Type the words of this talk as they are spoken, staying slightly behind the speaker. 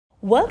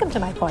Welcome to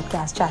my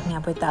podcast, Chatting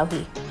Up with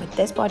Tauhi. With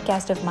this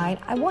podcast of mine,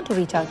 I want to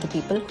reach out to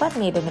people who have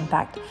made an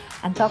impact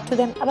and talk to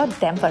them about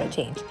them for a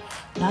change.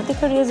 Not their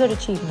careers or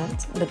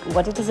achievements, but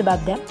what it is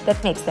about them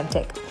that makes them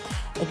tick.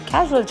 A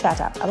casual chat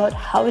up about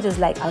how it is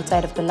like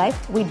outside of the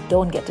life we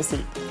don't get to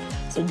see.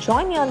 So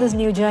join me on this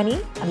new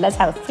journey and let's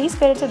have a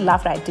free-spirited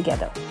laugh ride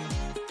together.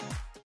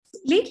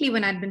 Lately,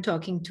 when I'd been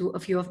talking to a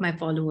few of my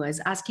followers,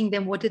 asking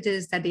them what it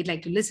is that they'd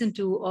like to listen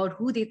to or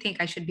who they think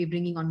I should be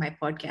bringing on my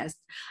podcast,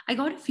 I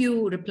got a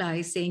few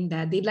replies saying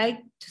that they'd like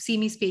to see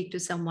me speak to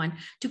someone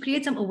to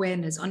create some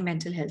awareness on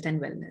mental health and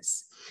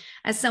wellness.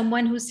 As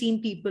someone who's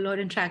seen people or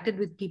interacted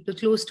with people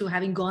close to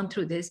having gone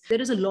through this,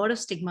 there is a lot of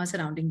stigma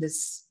surrounding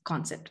this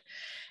concept.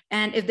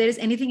 And if there is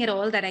anything at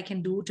all that I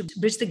can do to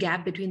bridge the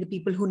gap between the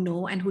people who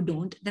know and who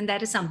don't, then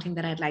that is something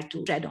that I'd like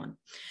to tread on.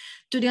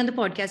 Today on the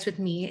podcast with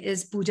me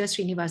is Pooja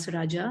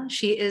Srinivasaraja.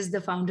 She is the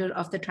founder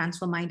of the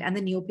Transformind and the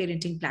Neo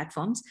Parenting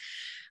platforms,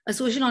 a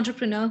social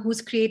entrepreneur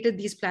who's created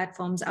these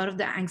platforms out of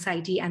the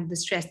anxiety and the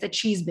stress that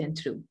she's been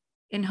through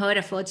in her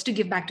efforts to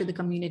give back to the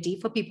community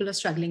for people who are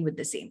struggling with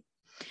the same.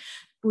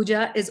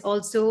 Pooja is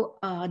also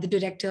the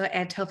director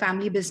at her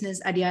family business,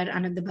 Adyar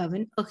Anand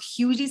Bhavan, a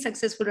hugely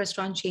successful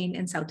restaurant chain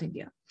in South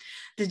India.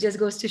 This just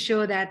goes to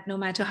show that no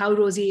matter how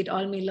rosy it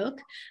all may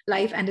look,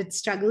 life and its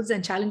struggles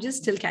and challenges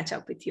still catch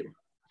up with you.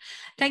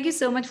 Thank you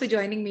so much for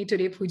joining me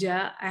today,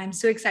 Pooja. I'm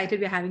so excited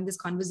we're having this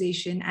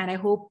conversation, and I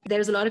hope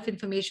there's a lot of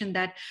information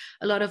that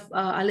a lot of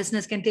our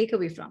listeners can take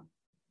away from.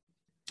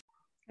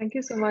 Thank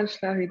you so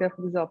much, Rahida,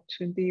 for this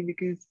opportunity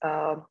because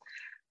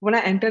when I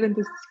entered in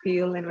this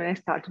field and when I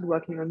started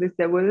working on this,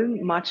 there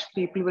weren't much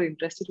people who were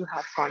interested to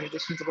have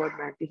conversations about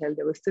mental health.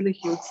 There was still a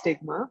huge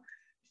stigma.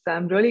 So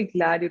I'm really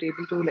glad you're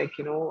able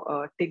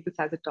to, take this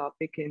as a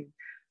topic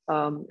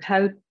and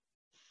help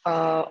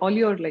all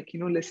your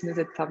listeners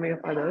at some way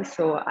or others.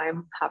 So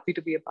I'm happy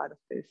to be a part of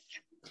this.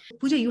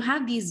 Pooja, you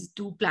have these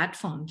two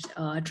platforms,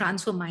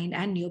 Transformind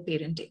and Neo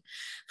Parenting.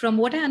 From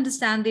what I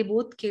understand, they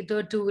both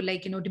cater to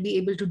to be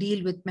able to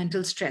deal with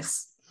mental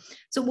stress.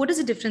 So what is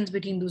the difference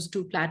between those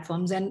two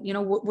platforms, and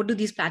what do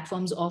these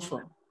platforms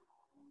offer?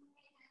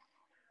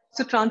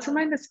 So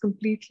Transformind is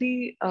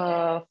completely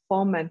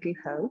for mental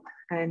health,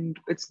 and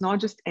it's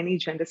not just any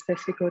gender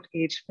specific or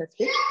age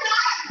specific,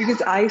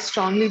 because I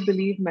strongly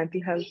believe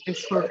mental health is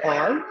for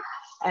all.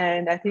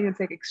 And I think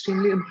it's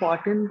extremely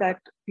important that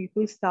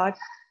people start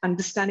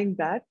understanding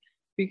that,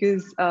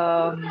 because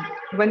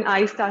when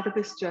I started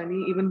this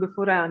journey, even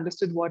before I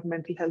understood what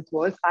mental health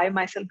was, I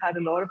myself had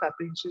a lot of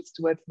apprehensions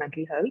towards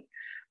mental health.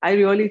 I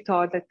really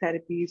thought that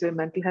therapies or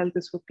mental health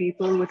is for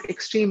people with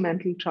extreme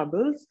mental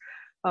troubles.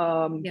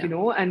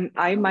 And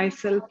I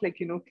myself,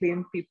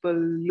 claim people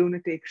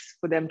lunatics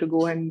for them to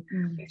go and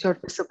reach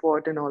out for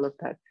support and all of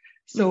that.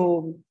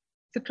 So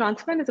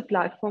Transformind is a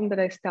platform that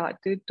I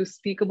started to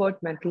speak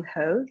about mental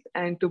health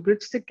and to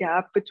bridge the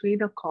gap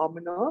between a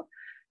commoner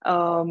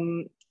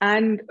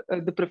and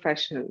the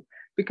professional.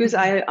 Because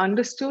I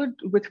understood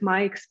with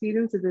my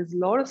experience that there's a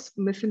lot of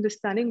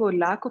misunderstanding or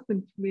lack of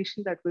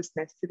information that was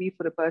necessary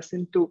for a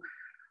person to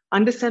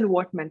understand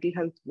what mental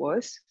health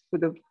was for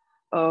the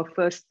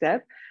first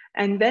step,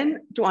 and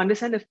then to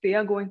understand if they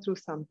are going through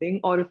something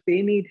or if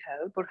they need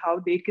help or how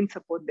they can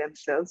support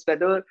themselves,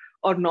 whether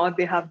or not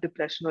they have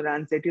depression or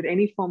anxiety or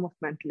any form of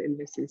mental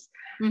illnesses.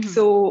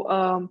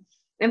 So,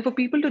 and for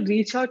people to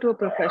reach out to a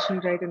professional,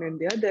 right, in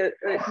India,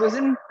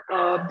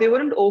 they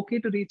weren't okay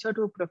to reach out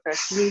to a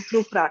professional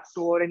through Practo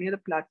or any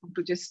other platform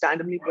to just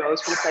randomly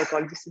browse for a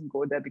psychologist and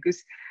go there,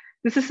 because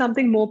this is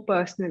something more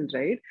personal,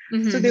 right?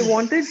 So they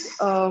wanted,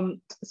 so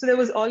there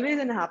was always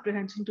an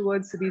apprehension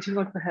towards reaching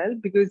out for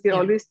help, because they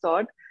always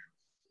thought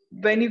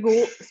when you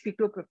go speak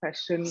to a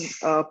profession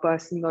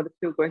person, or if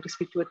you're going to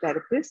speak to a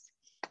therapist,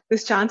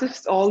 there's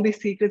chances all these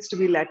secrets to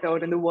be let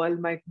out and the world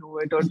might know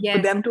it, or for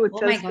them to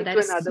itself speak to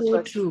another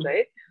person,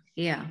 right?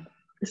 Yeah.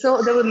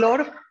 So there were a lot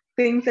of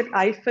things that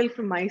I felt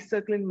from my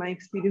circle and my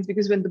experience,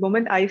 because when the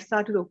moment I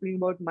started opening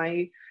about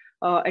my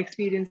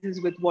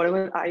experiences with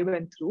whatever I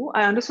went through,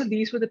 I understood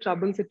these were the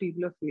troubles that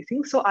people are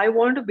facing. So I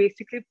wanted to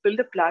basically build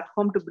a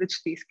platform to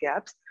bridge these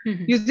gaps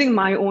using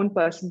my own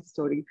personal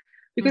story.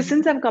 Because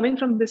since I'm coming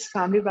from this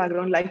family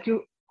background, like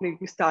you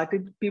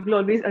started, people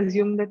always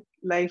assume that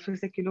life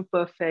is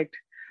perfect.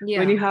 Yeah.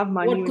 When you have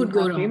money, What could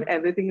go wrong?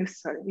 Everything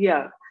is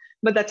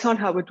but that's not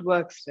how it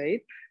works,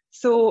 right?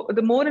 So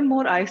the more and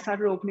more I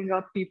started opening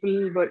up,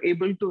 people were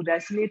able to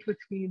resonate with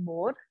me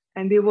more,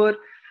 and they were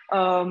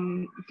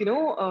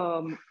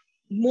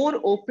more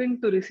open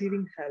to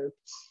receiving help.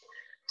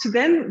 So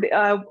then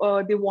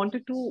they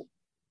wanted to,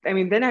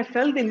 then I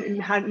felt they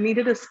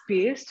needed a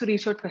space to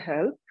reach out for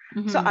help.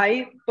 So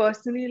I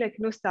personally,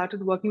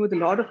 started working with a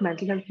lot of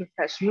mental health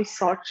professionals,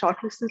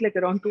 shortlisted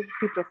around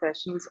 250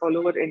 professionals all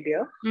over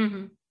India.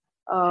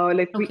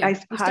 I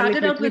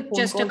started out with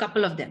just a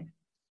couple of them.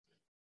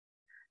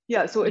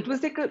 Yeah, so it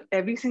was like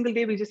every single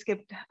day we just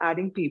kept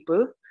adding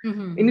people.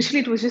 Initially,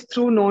 it was just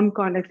through known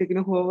contacts, like,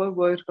 whoever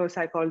were a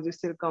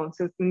psychologist or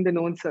counselors in the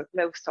known circle,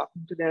 I was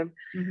talking to them.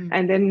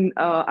 And then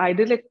I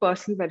did like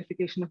personal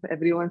verification of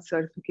everyone's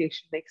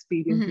certification,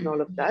 experience, and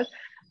all of that.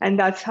 And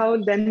that's how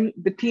then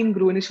the team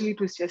grew. Initially,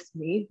 it was just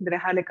me. Then I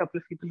had a couple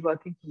of people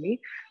working for me.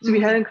 So we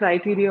had a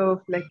criteria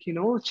of like,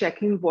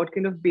 checking what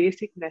kind of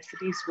basic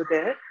necessities were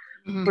there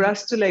for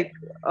us to like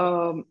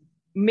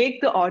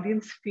make the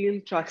audience feel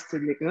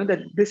trusted, like, that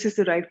this is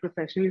the right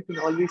professional. You can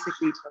always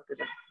like, reach out to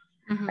them.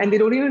 And they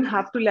don't even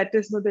have to let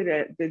us know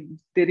they're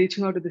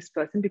reaching out to this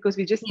person, because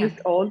we just list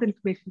all the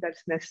information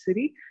that's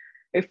necessary.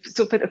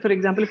 For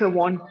example, if I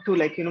want to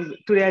like,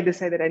 today I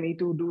decide that I need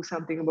to do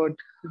something about,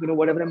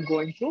 whatever I'm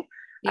going through,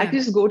 I can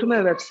just go to my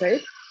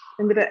website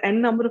and there are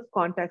n number of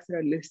contacts that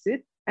are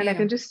listed, and I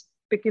can just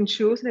pick and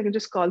choose and I can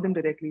just call them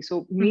directly.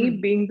 So me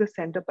being the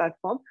center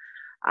platform,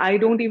 I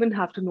don't even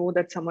have to know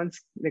that someone's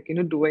like,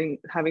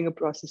 having a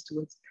process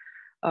towards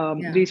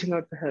reaching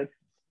out for help.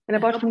 And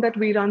apart from that,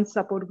 we run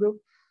support group.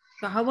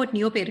 So how about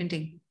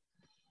neo-parenting?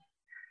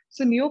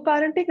 So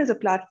neo-parenting is a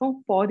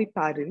platform for the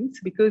parents,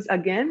 because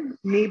again,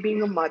 me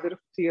being a mother of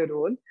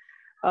 3-year-old,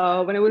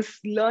 when I was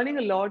learning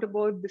a lot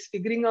about this,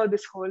 figuring out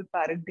this whole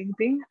parenting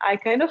thing, I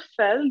kind of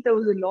felt there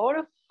was a lot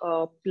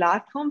of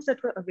platforms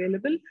that were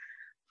available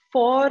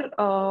for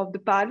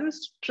the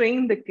parents to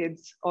train the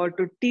kids or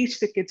to teach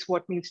the kids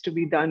what needs to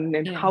be done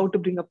and how to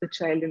bring up the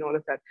child and all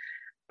of that.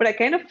 But I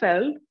kind of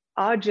felt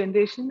our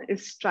generation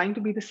is trying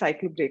to be the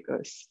cycle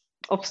breakers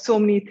of so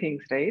many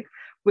things, right?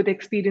 With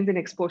experience and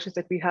exposures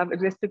that we have,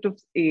 irrespective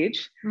of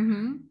age.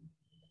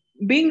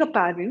 Being a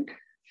parent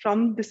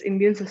from this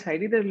Indian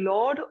society, there are a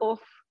lot of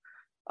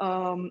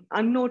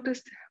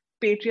unnoticed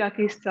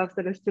patriarchy stuff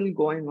that is still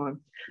going on.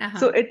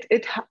 So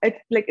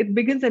it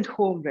begins at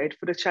home, right?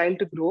 For a child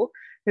to grow,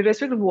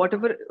 irrespective of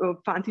whatever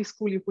fancy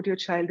school you put your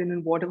child in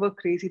and whatever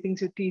crazy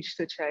things you teach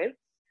the child,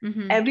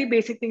 every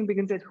basic thing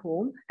begins at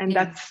home, and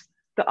that's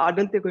the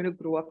adult they're going to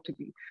grow up to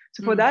be.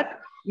 So for that,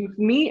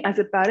 me as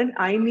a parent,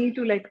 I need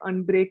to like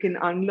unbreak and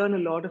unlearn a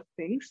lot of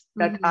things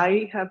that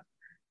I have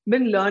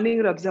been learning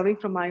or observing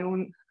from my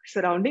own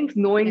surroundings,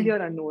 knowingly or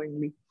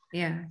unknowingly.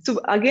 So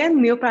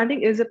again,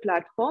 neo-parenting is a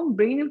platform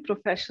bringing in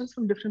professionals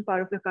from different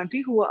parts of the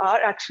country who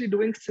are actually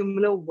doing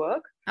similar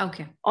work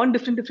on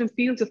different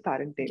fields of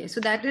parenting.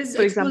 So that is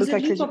for example,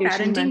 exclusively sex for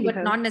education, parenting, but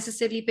health. not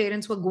necessarily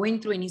parents who are going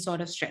through any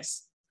sort of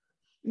stress.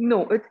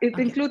 No, it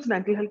includes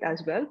mental health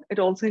as well. It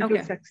also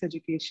includes sex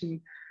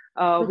education.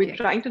 We're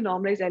trying to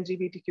normalize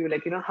LGBTQ,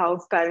 like, how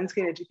parents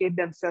can educate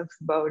themselves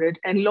about it,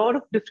 and a lot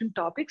of different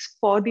topics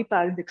for the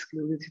parent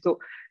exclusively. So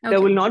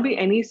there will not be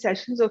any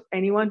sessions of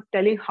anyone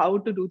telling how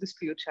to do this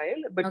for your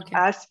child, but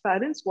as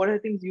parents, what are the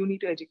things you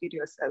need to educate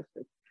yourself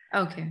with?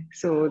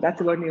 So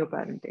that's about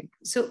neo-parenting.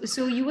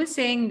 So you were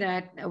saying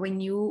that when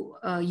you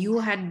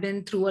had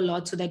been through a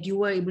lot, so that you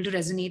were able to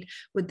resonate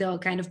with the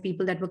kind of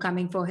people that were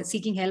coming for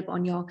seeking help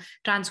on your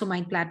Transform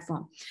Mind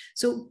platform.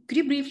 So could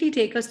you briefly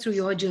take us through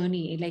your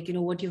journey, like,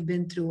 what you've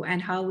been through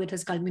and how it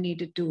has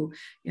culminated to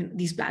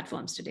these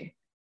platforms today?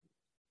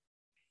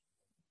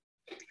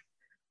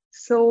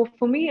 So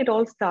for me, it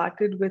all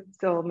started with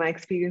my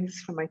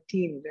experiences from my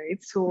teen,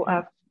 right? So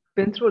I've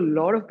been through a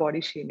lot of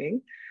body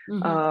shaming.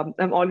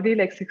 I'm already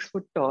like 6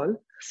 foot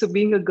tall. So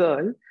being a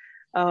girl,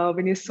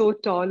 when you're so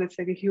tall, it's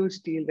like a huge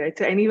deal, right?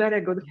 So anywhere I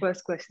go, the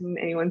first question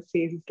anyone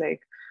says is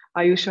like,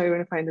 are you sure you're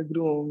going to find a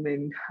groom?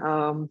 And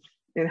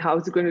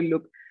how's it going to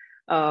look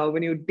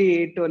when you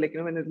date, or like,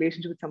 in a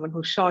relationship with someone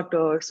who's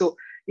shorter? So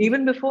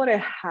even before I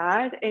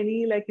had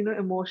any like,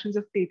 emotions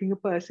of dating a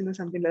person or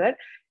something like that,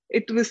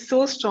 it was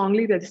so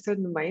strongly registered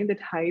in my mind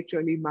that height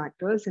really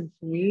matters. And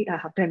for me, I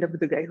have to end up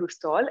with a guy who's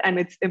tall, and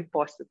it's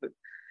impossible.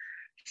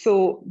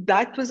 So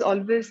that was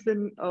always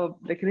been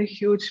like a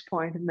huge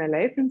point in my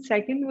life. And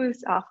second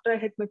was after I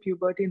hit my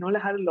puberty and all, I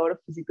had a lot of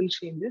physical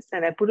changes,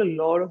 and I put a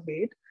lot of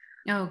weight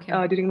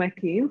during my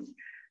teens.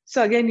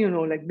 So again,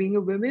 like being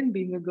a woman,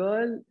 being a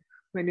girl,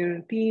 when you're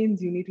in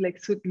teens, you need to like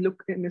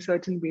look in a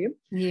certain way.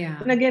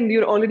 And again,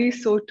 you're already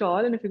so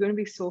tall, and if you're going to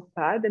be so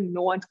fat, then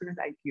no one's going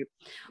to like you.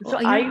 So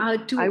I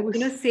don't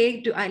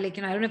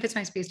know if it's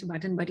my space to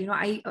button, but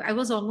I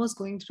was almost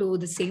going through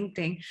the same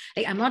thing.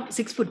 Like, I'm not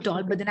 6 foot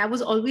tall, but then I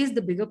was always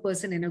the bigger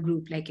person in a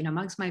group, like,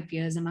 amongst my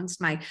peers,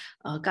 amongst my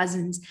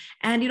cousins.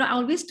 And, I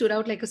always stood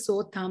out like a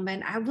sore thumb.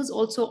 And I was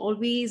also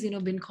always,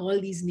 been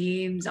called these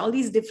names, all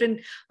these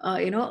different,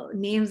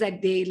 names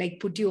that they like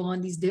put you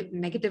on, these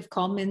negative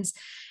comments.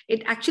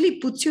 It actually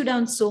puts you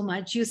down so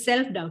much. You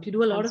self-doubt. You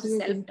do a lot of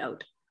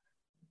self-doubt.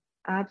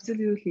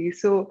 Absolutely.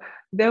 So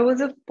there was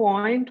a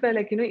point where,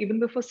 like, even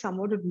before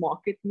someone would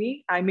mock at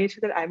me, I made sure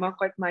that I mock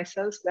at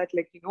myself so that,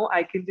 like,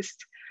 I can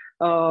just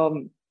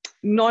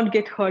not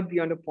get hurt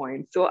beyond a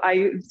point. So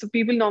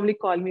people normally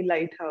call me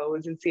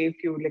lighthouse and say a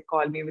few, like,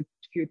 call me with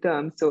a few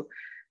terms. So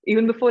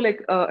even before,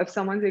 like, if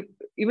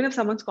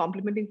someone's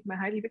complimenting my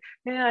height, like,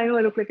 yeah, I know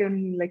I look like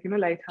I'm like,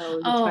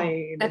 lighthouse. Oh, it's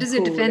fine, that is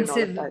a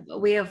defensive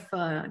way of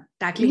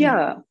tackling.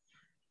 Yeah.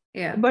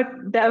 Yeah. But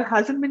there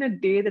hasn't been a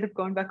day that I've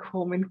gone back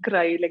home and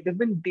cried. Like, there have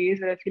been days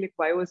where I feel like,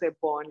 why was I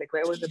born? Like,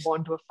 why was I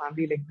born to a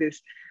family like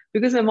this?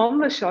 Because my mom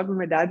was short, but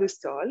my dad was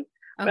tall.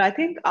 But Okay. I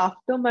think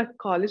after my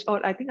college,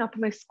 or I think after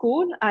my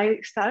school, I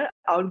started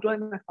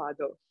outgrowing my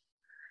father.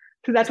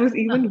 So that was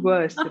even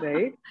worse,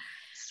 right?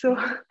 So,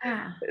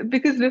 Yeah.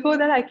 because before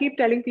that, I keep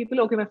telling people,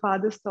 okay, my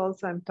father's tall,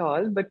 so I'm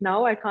tall. But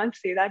now I can't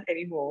say that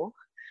anymore.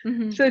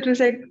 So it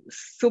was like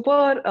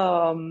super.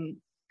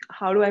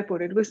 How do I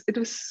put it? It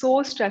was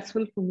so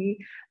stressful for me.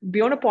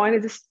 Beyond a point, I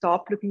just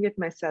stopped looking at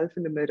myself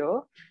in the mirror.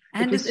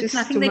 It And was it's just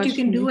nothing too that you much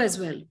for can do me. as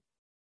well.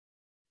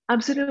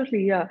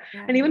 Absolutely, yeah.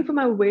 Yeah. And even for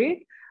my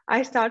weight,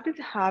 I started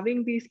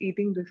having these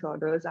eating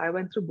disorders. I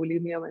went through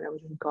bulimia when I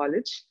was in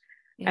college.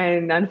 Yeah.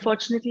 And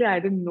unfortunately, I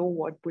didn't know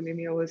what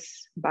bulimia was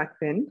back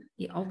then.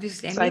 Yeah,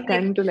 obviously. I So I mean, like,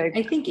 tend to like,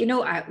 I think,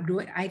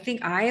 I think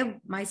I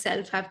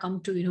myself have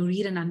come to,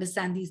 read and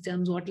understand these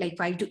terms, like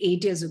 5 to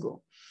 8 years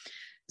ago.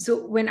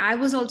 So when I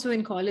was also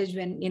in college,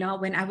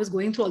 when I was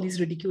going through all these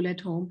ridicule at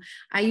home,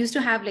 I used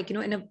to have, like,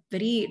 in a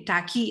very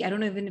tacky, I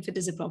don't know even if it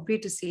is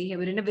appropriate to say here,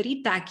 but in a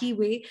very tacky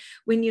way,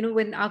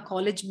 when our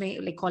college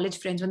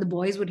friends, when the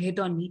boys would hit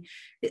on me,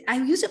 I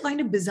used to find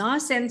a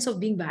bizarre sense of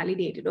being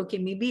validated. Okay,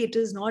 maybe it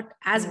is not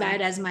as yeah.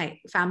 bad as my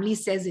family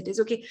says it is.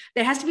 Okay,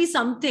 there has to be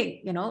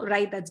something,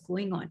 right, that's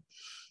going on.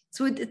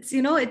 So it's,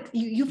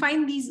 you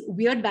find these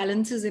weird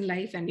balances in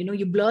life, and,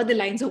 you blur the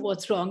lines of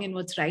what's wrong and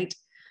what's right.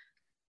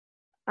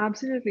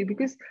 Absolutely,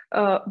 because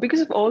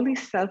of all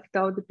these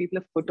self-doubt that people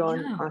have put on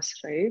Yeah. us,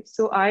 right?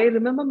 So I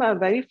remember my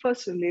very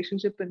first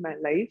relationship in my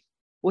life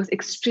was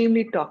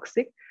extremely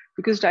toxic,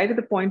 because right at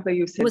the point where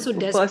you You said were so a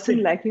person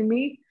desperate. liking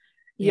me,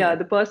 Yeah.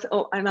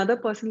 yeah, another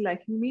person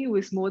liking me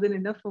was more than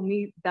enough for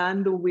me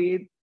than the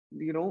way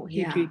he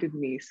Yeah. treated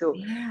me. So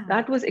Yeah.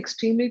 that was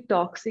extremely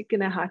toxic,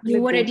 and I had to You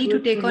like were go ready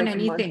through to it for take on like a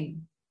month.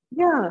 anything.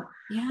 Yeah,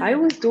 I Yeah.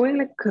 was doing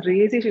like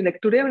crazy shit. Like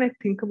today, when I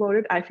think about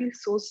it, I feel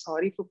so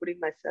sorry for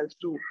putting myself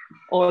through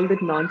all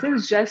that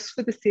nonsense just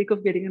for the sake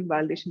of getting a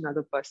validation in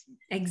another person.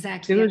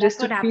 Exactly. Yeah, that's Just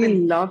to what feel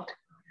happened. loved,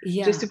 just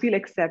Yeah. to feel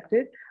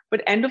accepted.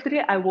 But end of the day,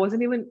 I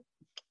wasn't even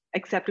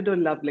accepted or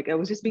loved. Like I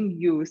was just being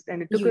used,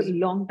 and it took a Use.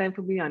 long time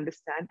for me to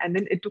understand. And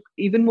then it took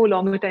even more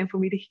longer time for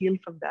me to heal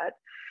from that.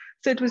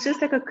 So it was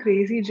just like a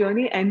crazy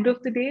journey. End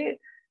of the day,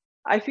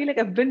 I feel like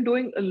I've been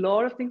doing a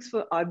lot of things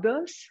for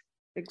others,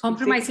 like for the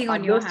sake of Compromising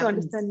on your others to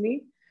happiness. understand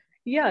me.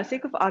 Yeah,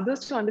 sake of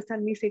others to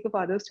understand me, sake of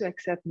others to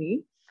accept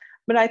me.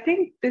 But I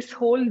think this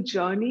whole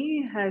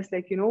journey has,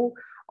 like,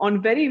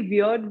 on very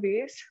weird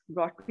ways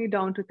brought me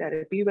down to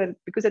therapy. Well,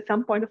 because at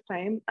some point of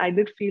time, I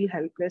did feel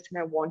helpless, and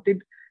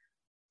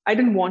I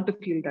didn't want to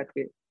feel that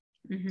way.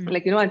 Mm-hmm.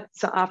 Like,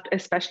 so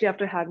especially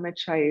after I had my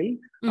child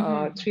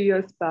Mm-hmm. 3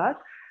 years back,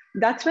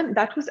 that's when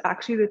that was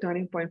actually the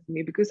turning point for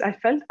me, because I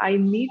felt I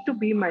need to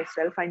be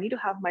myself. I need to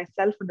have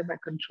myself under my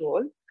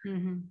control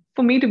Mm-hmm.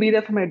 for me to be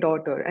there for my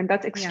daughter. And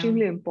that's Yeah.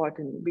 extremely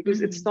important,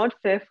 because it's Mm-hmm. not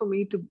fair for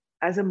me to,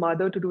 as a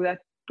mother, to do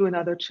that to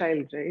another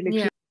child, right? Like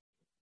Yeah.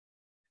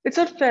 it's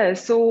not fair.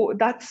 So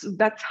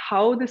that's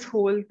how this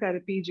whole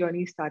therapy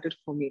journey started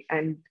for me.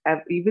 And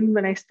even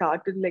when I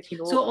started, like,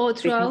 So all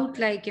taking, throughout,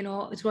 like,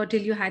 throughout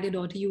till you had your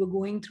daughter, you were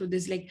going through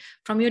this, like,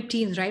 from your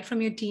teens, right?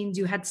 From your teens,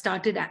 you had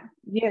started at.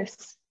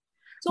 yes,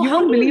 So you how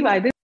won't do believe you? I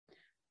did.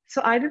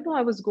 So I didn't know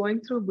I was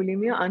going through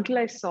bulimia until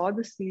I saw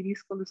this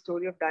series called The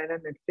Story of Diana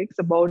on Netflix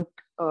about,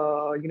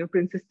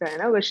 Princess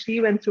Diana, where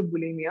she went through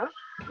bulimia.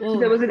 So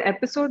there Oh. was an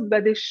episode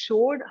where they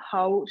showed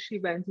how she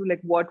went through,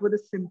 like what were the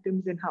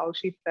symptoms and how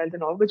she felt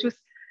and all, which was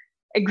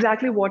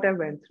exactly what I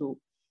went through.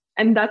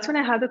 And that's when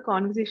I had a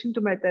conversation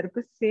to my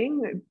therapist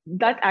saying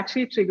that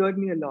actually triggered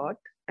me a lot.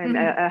 And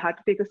Mm-hmm. I had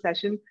to take a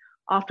session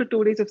after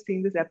 2 days of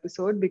seeing this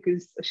episode,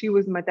 because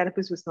my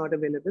therapist was not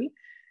available.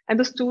 And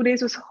those 2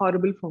 days was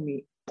horrible for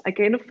me. I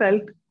kind of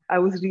felt I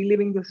was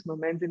reliving those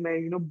moments, and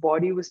my,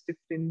 body was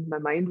different. My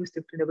mind was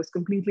different. I was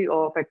completely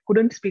off. I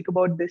couldn't speak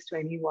about this to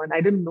anyone.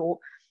 I didn't know.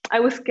 I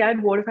was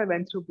scared. What if I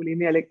went through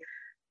bulimia? Like,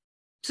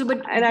 So,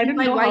 but and I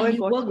didn't know while how I you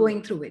got were through.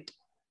 going through it.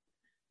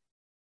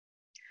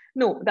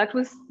 No, that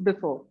was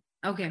before.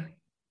 Okay.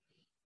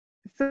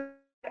 So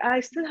I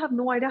still have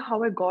no idea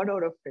how I got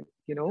out of it.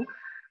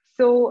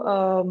 So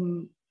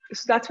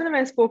so that's when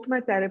I spoke to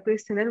my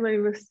therapist, and then when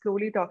we were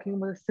slowly talking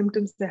about the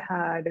symptoms I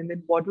had, and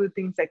then what were the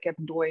things I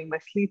kept doing, my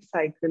sleep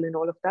cycle and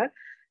all of that.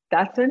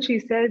 That's when she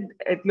said,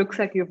 "It looks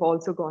like you've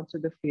also gone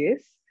through the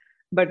phase,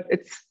 but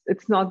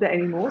it's not there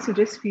anymore. So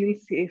just feel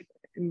safe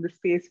in the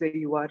space where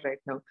you are right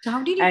now." So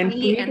how did you And for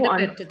finally me to end up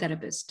at the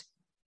therapist?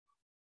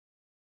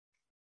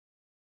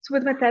 So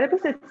with my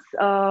therapist, it's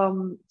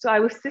so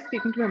I was just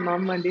speaking to my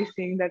mom one day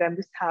saying that I'm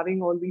just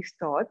having all these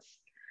thoughts,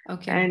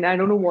 Okay. and I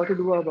don't know what to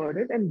do about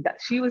it. And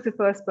she was the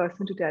first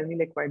person to tell me,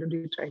 like, why don't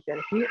you try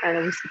therapy? And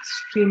I was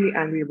extremely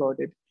angry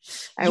about it.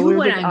 I You was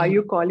were like, are angry.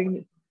 you calling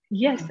me?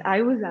 Yes,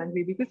 I was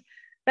angry, because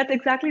that's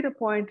exactly the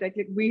point. Like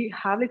we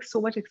have like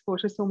so much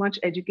exposure, so much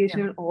education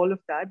Yeah. and all of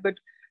that, but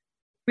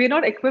we're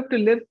not equipped to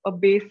live a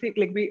basic,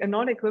 like we are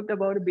not equipped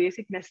about a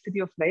basic necessity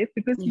of life,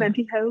 because Yeah.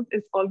 mental health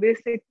is always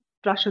like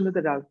brushed under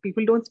the rug.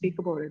 People don't speak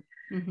about it.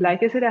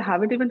 Like I said, I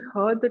haven't even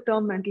heard the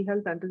term mental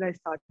health until I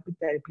started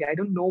therapy. I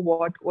don't know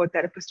what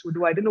therapists would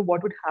do. I don't know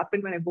what would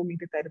happen when I go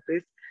meet a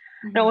therapist.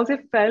 And I also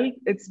felt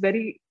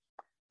the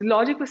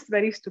logic was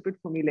very stupid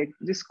for me. Like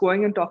just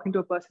going and talking to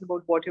a person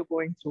about what you're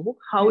going through,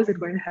 how is it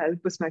going to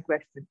help was my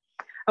question.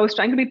 I was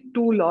trying to be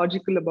too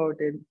logical about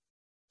it.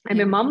 And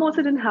my mom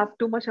also didn't have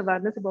too much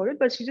awareness about it,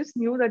 but she just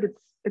knew that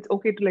it's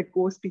okay to like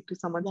go speak to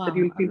someone so that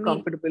you'll feel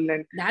comfortable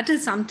and that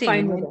is something.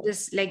 fine with it.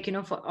 This, like,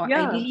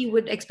 ideally you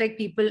would expect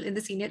people in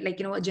the senior,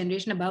 like, a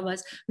generation above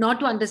us not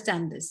to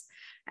understand this.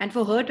 And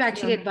for her to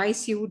actually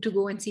advise you to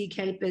go and seek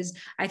help is,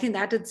 I think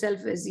that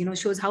itself is,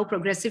 shows how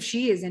progressive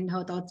she is and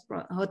her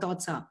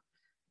thoughts are.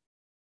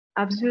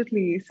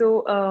 Absolutely.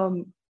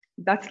 So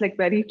that's like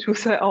very true.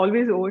 So I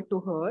always owe it to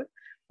her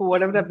for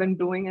whatever I've been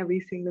doing every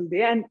single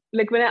day. And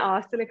like when I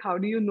asked her, like, how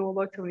do you know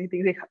about so many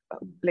things?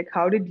 Like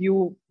how did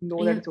you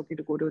know that it's okay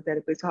to go to a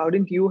therapist? So how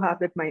did you have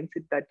that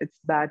mindset that it's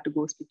bad to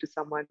go speak to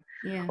someone?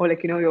 Or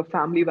like, your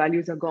family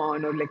values are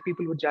gone, or like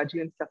people would judge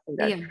you and stuff like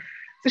that.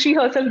 So she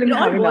herself didn't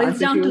have an answer. It all boils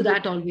down to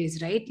that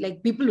always, right?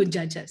 Like people would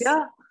judge us.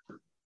 Yeah,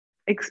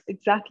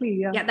 exactly.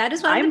 Yeah. Yeah, that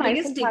is one of the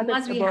biggest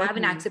stigmas we have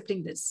in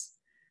accepting this.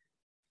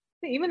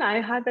 Even I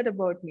had that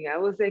about me. I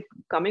was like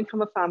coming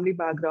from a family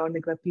background,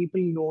 like where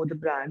people know the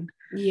brand.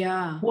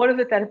 Yeah. What if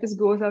the therapist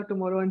goes out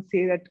tomorrow and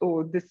say that,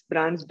 oh, this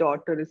brand's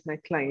daughter is my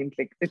client?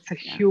 Like it's a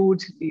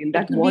huge deal.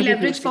 That would be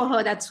leverage for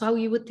her. That's how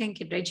you would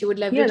think it, right? She would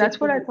leverage. Yeah, that's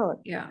what I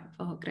thought. Yeah,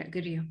 for her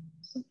career.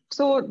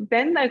 So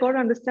then I got to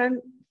understand,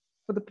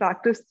 for the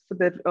practice, for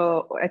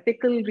the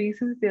ethical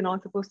reasons, they're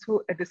not supposed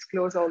to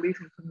disclose all these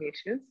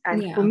information.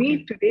 And for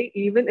me today,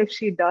 even if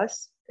she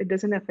does, it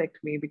doesn't affect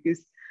me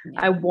because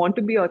I want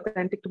to be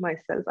authentic to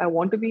myself. I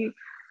want to be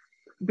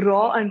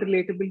raw and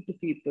relatable to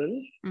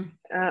people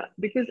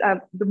because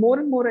the more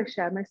and more I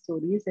share my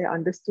stories, I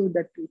understood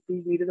that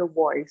people needed a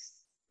voice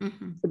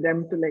for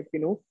them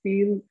to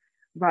feel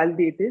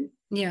validated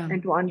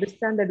and to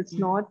understand that it's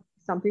not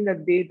something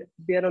that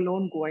they're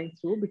alone going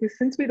through. Because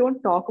since we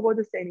don't talk about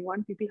this to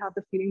anyone, people have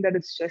the feeling that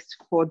it's just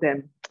for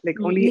them.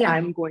 Like only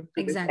I'm going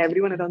through this.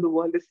 Everyone around the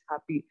world is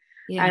happy.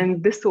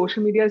 And this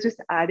social media is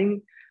just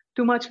adding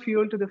too much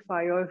fuel to the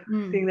fire,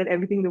 saying that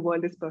everything in the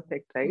world is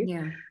perfect, right?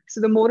 So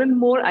the more and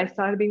more I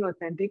started being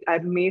authentic, I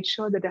made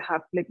sure that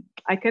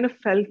I kind of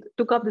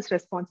took up this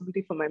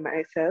responsibility for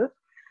myself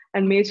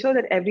and made sure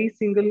that every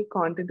single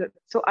content,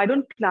 so I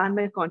don't plan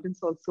my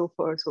contents also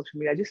for social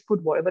media. I just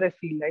put whatever I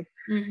feel like,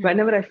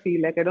 whenever I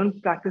feel like. I don't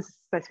practice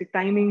specific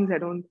timings. I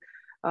don't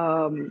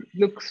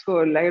look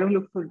for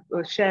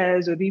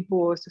shares or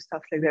reposts or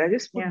stuff like that. I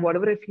just put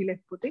whatever I feel like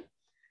putting.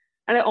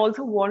 And I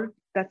also want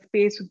that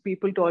space with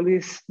people to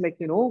always they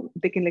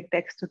can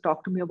text or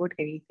talk to me about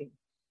anything.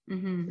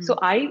 So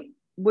I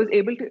was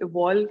able to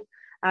evolve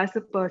as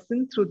a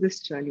person through this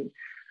journey.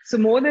 So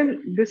more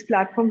than this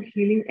platform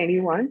healing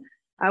anyone,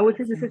 I would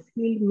say this has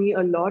healed me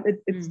a lot.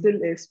 It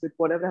still is with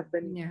whatever I've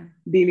been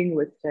dealing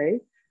with, right?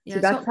 Yeah,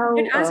 so that's how.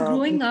 As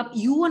growing up,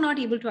 you were not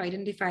able to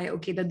identify,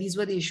 okay, that these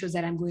were the issues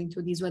that I'm going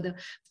through. These were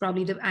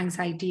probably the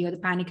anxiety or the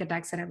panic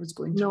attacks that I was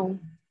going through. No.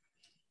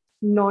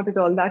 Not at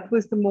all. That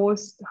was the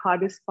most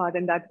hardest part.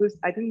 And that was,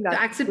 I think that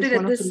to accept it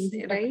at this,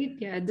 right?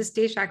 Yeah, at this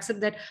stage, to accept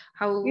that,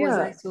 how was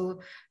I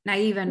so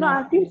naive and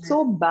I feel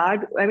so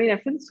bad. I mean, I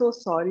feel so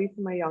sorry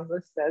for my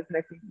younger self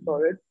when I think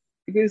about it,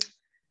 because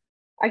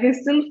I can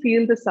still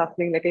feel the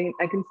suffering. Like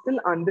I can still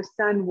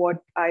understand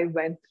what I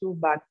went through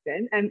back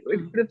then. And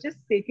it could have just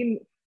taken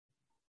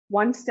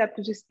one step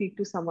to just speak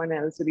to someone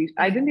else.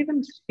 I didn't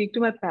even speak to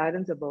my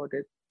parents about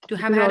it. To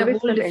have had a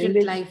whole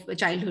different life, a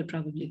childhood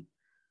probably.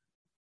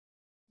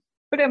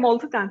 But I'm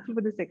also thankful for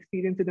this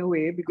experience in a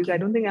way, because I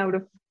don't think I would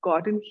have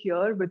gotten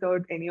here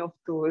without any of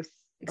those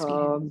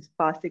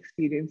past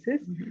experiences.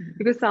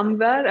 Because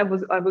somewhere I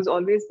was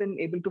always been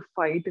able to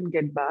fight and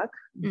get back,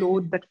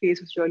 though that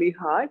phase was really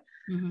hard.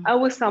 I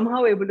was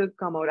somehow able to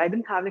come out. I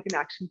didn't have an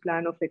action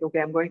plan of okay,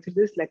 I'm going through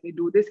this, let me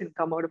do this and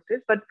come out of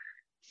this. But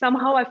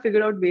somehow I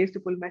figured out ways to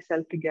pull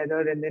myself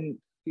together and then,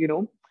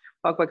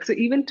 work. So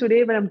even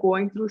today when I'm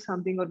going through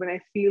something or when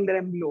I feel that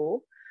I'm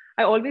low,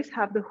 I always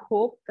have the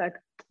hope that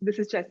this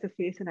is just a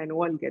phase and I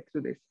know I'll get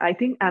through this. I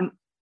think I'm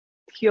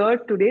here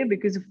today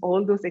because of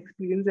all those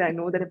experiences. I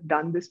know that I've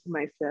done this for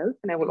myself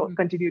and I will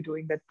continue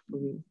doing that for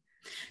me.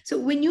 So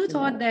when you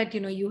thought that,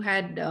 you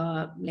had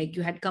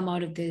you had come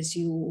out of this,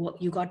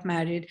 you got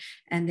married,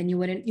 and then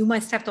you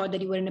must have thought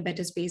that you were in a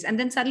better space. And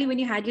then suddenly when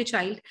you had your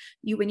child,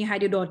 when you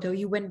had your daughter,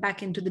 you went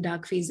back into the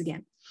dark phase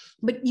again.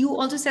 But you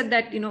also said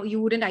that,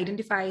 you wouldn't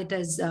identify it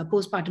as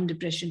postpartum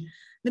depression.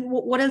 Then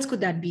what else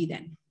could that be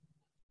then?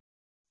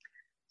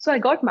 So I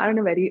got married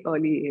at a very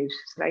early age,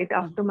 right?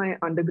 After my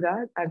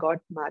undergrad, I got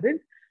married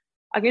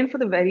again for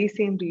the very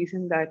same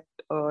reason that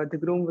the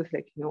groom was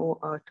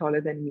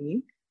taller than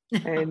me.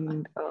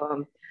 And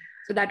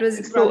so that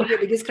was probably your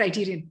biggest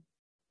criterion.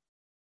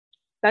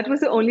 That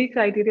was the only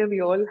criteria we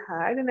all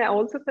had. And I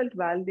also felt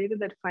validated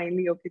that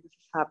finally, okay, this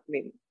is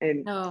happening.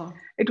 And Oh,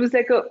 it was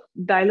like a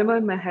dilemma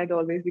in my head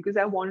always, because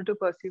I wanted to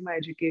pursue my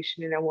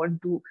education and I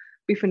wanted to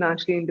be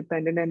financially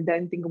independent and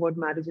then think about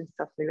marriage and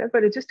stuff like that.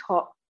 But it just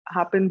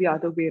happened the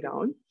other way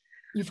around.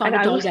 you found And a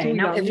I tall was guy. too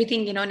Now young.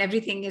 everything, and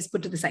everything is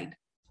put to the side.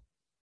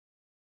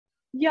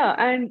 Yeah.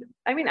 And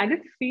I mean, I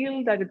did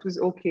feel that it was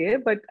okay,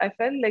 but I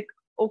felt like,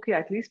 okay,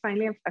 at least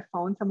finally I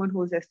found someone who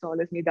was as tall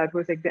as me. That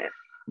was like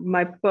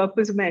my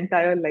purpose of my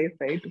entire life,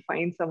 right? To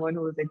find someone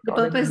who was like The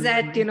taller than purpose me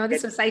that, and the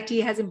get.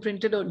 society has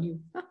imprinted on you.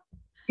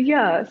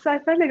 Yeah, so I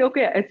felt like,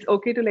 okay, it's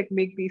okay to like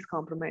make these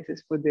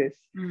compromises for this.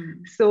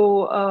 Hmm. So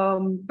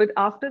but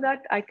after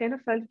that I kind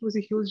of felt it was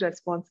a huge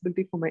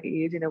responsibility for my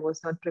age and I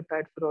was not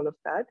prepared for all of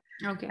that.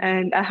 Okay.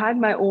 And I had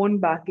my own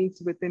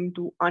battles within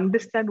to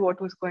understand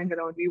what was going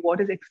around me, what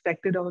is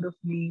expected out of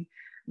me.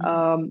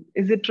 Mhm.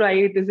 Is it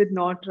right, is it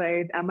not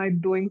right, am I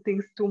doing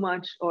things too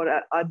much, or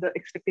are the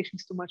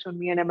expectations too much on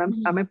me, and am I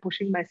Mhm.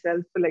 pushing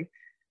myself for like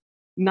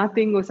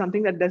nothing or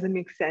something that doesn't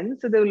make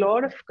sense. So there were a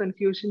lot of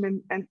confusion.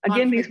 And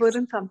again, these Conflicts.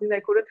 weren't something that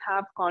I couldn't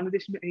have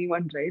conversation with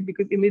anyone, right?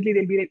 Because immediately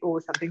they'll be like, oh,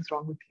 something's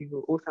wrong with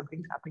you. Oh,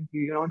 something's happening to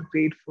you. You're not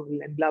grateful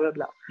and blah, blah,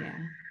 blah. Yeah.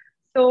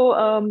 So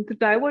to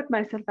divert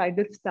myself, I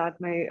did start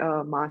my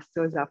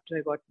master's after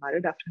I got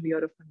married, after a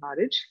year of my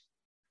marriage.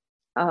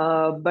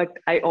 But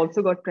I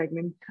also got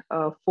pregnant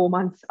 4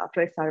 months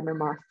after I started my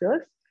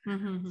master's. So I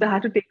Mhm.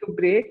 had to take a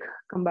break,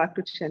 come back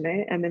to Chennai,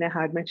 and then I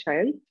had my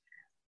child.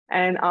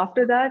 And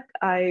after that,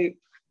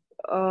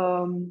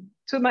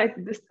 so my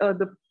this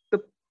the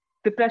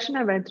depression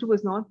I went through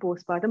was not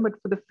postpartum,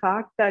 but for the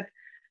fact that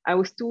I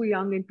was too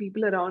young and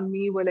people around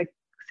me were like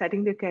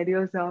setting their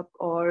careers up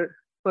or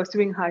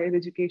pursuing higher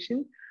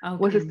education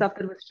was the Okay. stuff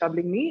that was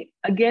troubling me.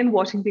 Again,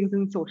 watching things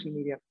in social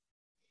media,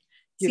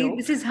 you See, know.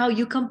 this is how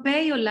you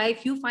compare your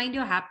life. You find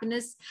your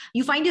happiness,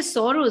 you find your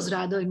sorrows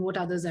rather in what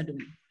others are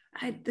doing.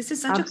 This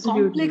is such a complex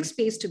Absolutely.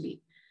 space to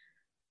be.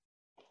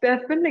 There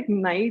have been like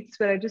nights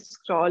where I just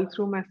scroll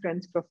through my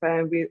friend's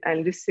profile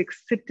and just like,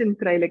 sit and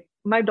cry. Like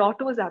my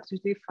daughter was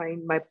absolutely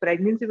fine. My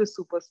pregnancy was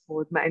super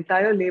smooth. My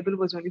entire labor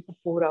was only for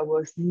 4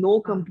 hours. No Wow.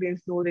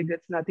 complaints, no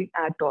regrets, nothing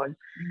at all.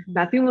 Mhm.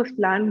 Nothing was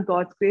planned.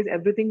 God's grace,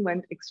 everything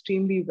went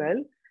extremely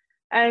well.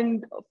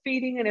 And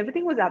feeding and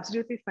everything was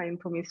absolutely fine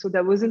for me. So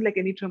there wasn't like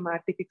any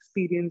traumatic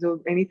experience or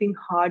anything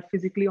hard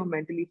physically or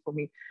mentally for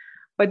me.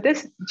 But this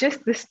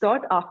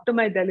thought after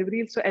my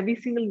delivery, so every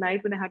single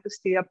night when I had to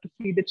stay up to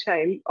feed the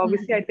child,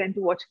 obviously I Mhm. tend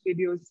to watch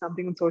videos,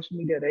 something on social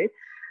media, right?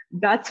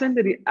 That's when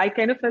I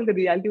kind of felt the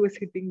reality was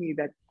hitting me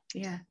that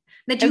Yeah.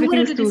 That you were everything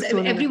at is too this,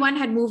 soon. everyone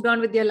had moved on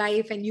with their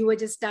life and you were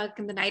just stuck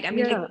in the night. I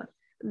mean, like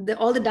Yeah,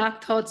 all the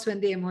dark thoughts when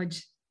they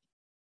emerge.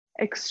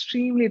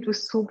 extremely. It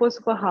was super,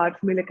 super hard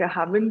for me. Like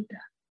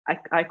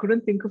I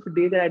couldn't think of a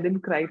day that I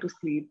didn't cry to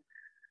sleep.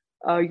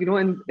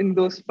 In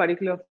those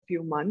particular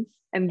few months.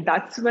 And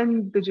that's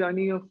when the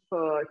journey of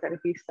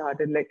therapy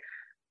started. Like,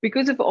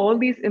 because of all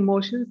these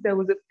emotions, there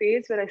was a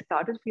phase where I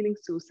started feeling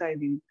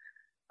suicidal.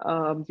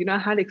 I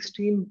had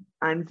extreme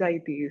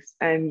anxieties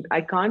and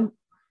I can't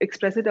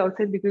express it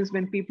outside because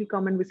when people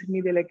come and visit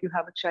me, they're like, you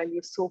have a child,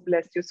 you're so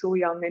blessed, you're so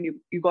young, and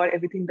you got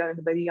everything done at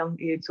a very young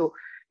age. So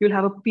you'll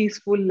have a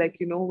peaceful, like,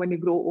 when you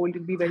grow old,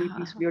 you'll be very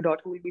peaceful, your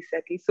daughter will be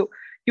settled. So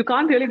you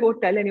can't really go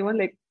tell anyone,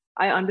 like,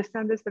 I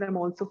understand this, but I'm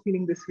also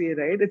feeling this way,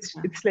 right?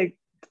 Yeah. It's like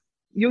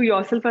you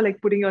yourself are like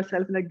putting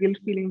yourself in a guilt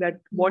feeling that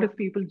what Mm. if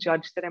people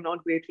judge that I'm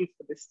not grateful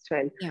for this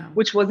child, Yeah.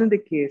 which wasn't the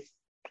case.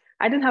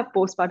 I didn't have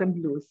postpartum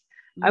blues.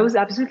 I Mm. was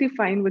absolutely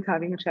fine with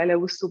having a child. I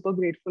was super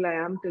grateful. I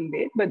am till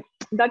date. But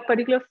that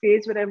particular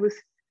phase where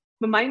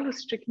my mind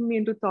was tricking me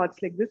into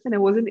thoughts like this, and I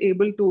wasn't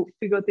able to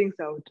figure things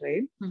out,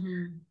 right?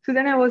 Mhm. So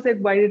then I was like,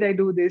 why did I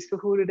do this? For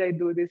who did I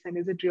do this? And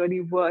is it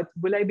really worth?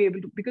 Will I be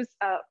able to? Because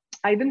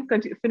I didn't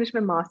finish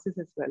my master's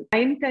as well.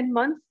 9, 10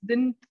 months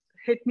didn't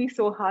hit me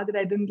so hard that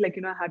I didn't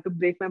I had to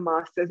break my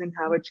master's and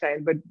have a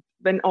child. But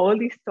when all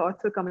these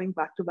thoughts were coming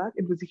back to back,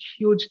 it was a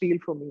huge deal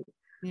for me.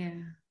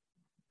 Yeah.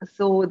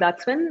 So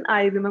that's when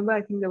I remember,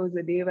 I think there was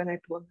a day when I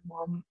told my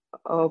mom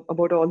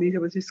about all these. I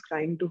was just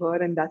crying to her.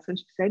 And that's when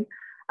she said,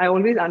 I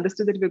always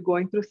understood that we're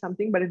going through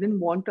something, but I didn't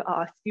want to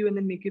ask you and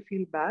then make you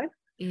feel bad.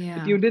 But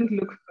Yeah. you didn't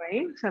look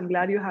fine. So I'm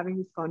glad you're having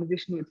this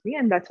conversation with me.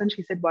 And that's when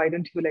she said, why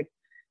don't you like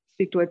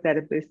speak to a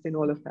therapist and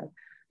all of that?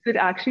 So it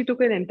actually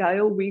took an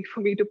entire week for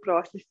me to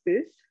process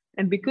this.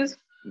 And because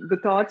the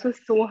thoughts were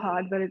so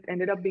hard that it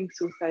ended up being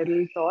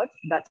suicidal thoughts,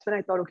 that's when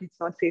I thought, okay, it's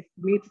not safe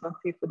for me, it's not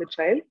safe for the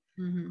child.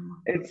 Mhm.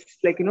 It's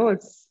like,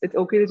 it's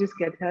okay to just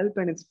get help,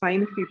 and it's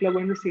fine if people are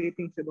going to say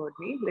things about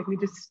me. Let me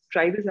just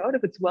try this out.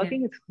 If it's Yeah.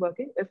 working, it's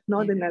working. If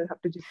not, Yeah. then I'll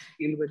have to just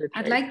deal with it,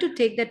 I'd right? like to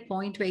take that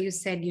point where you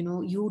said,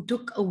 you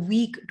took a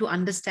week to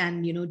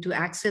understand, to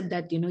accept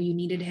that, you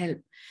needed help.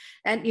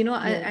 And,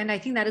 Yeah. and I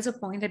think that is a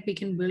point that we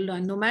can build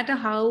on. No matter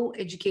how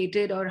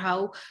educated or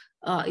how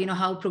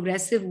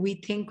progressive we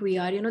think we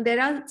are,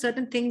 there are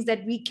certain things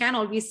that we can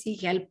always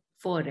seek help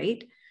for,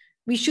 right?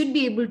 We should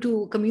be able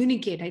to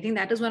communicate. I think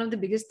that is one of the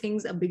biggest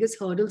things, biggest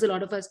hurdles a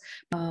lot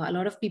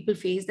of people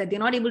face, that they're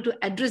not able to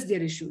address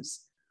their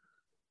issues.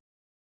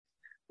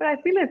 But I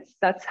feel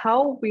that's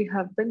how we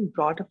have been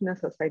brought up in a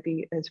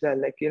society as well.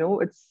 Like,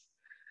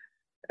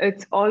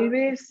 it's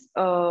always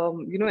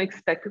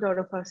expected out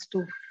of us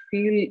to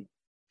feel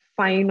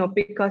fine or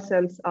pick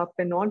ourselves up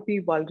and not be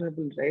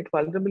vulnerable, right?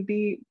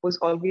 Vulnerability was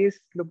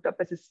always looked up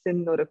as a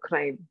sin or a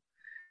crime.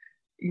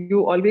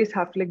 You always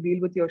have to like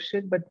deal with your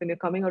shit, but when you're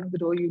coming out of the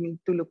door, you need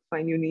to look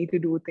fine. You need to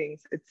do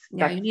things. You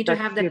need to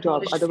That's have your that job.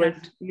 polished Otherwise,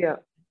 front. yeah.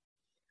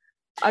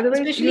 Otherwise,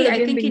 Especially, you're I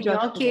again think being in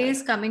judged your for that.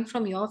 case, coming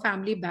from your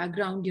family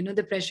background,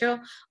 the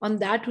pressure on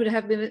that would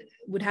have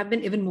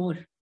been even more.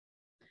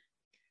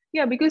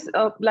 Yeah, because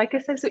like I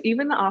said, so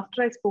even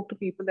after I spoke to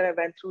people that I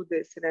went through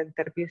this and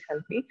therapy has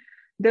helped me,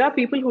 there are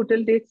people who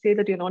till date say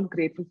that you're not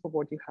grateful for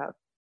what you have.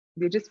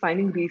 They're just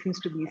finding reasons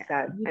to be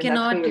sad, You and that's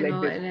why cannot, you're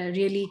like this.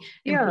 really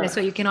Yeah, impress,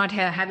 or you cannot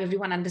have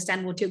everyone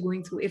understand what you're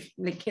going through. If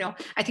like,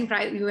 I think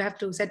you have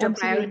to set your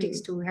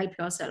priorities absolutely. to help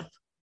yourself.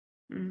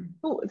 Mm.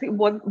 So see,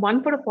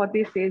 one part of what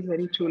they say is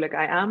very true. Like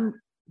I am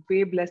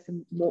way blessed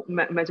than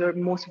measure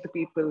most of the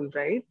people,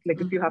 right? Like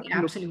if you have Yeah,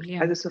 to look absolutely.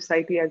 as Yeah. a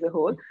society as a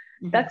whole,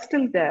 Mhm. that's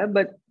still there,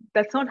 but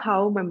that's not how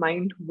my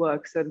mind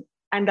works,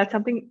 and that's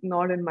something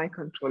not in my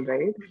control,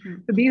 right?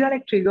 Mhm. So these are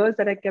like triggers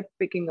that I kept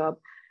picking up,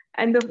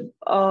 and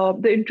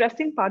the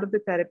interesting part of the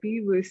therapy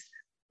was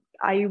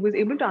I was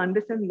able to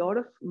understand a lot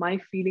of my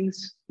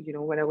feelings,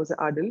 when I was an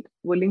adult,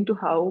 were linked to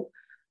how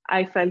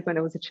I felt when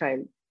I was a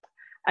child.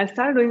 I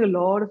started doing a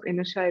lot of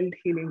inner child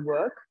healing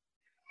work,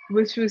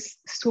 which was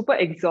super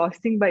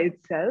exhausting by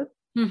itself,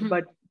 Mhm.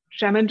 but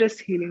tremendous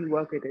healing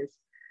work it is.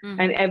 And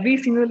Mhm. every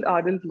single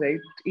adult,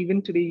 right,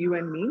 even today, you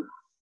and me,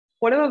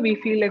 whatever we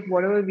feel like,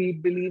 whatever we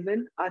believe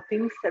in, are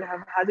things that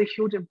have had a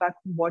huge impact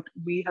on what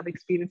we have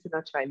experienced in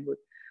our childhood.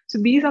 So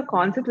these are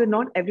concepts that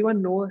not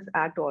everyone knows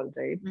at all,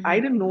 right? I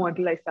Mhm. didn't know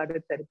until I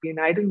started therapy, and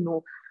I didn't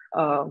know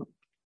um,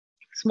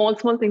 small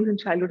things in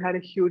childhood had a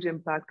huge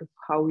impact of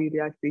how we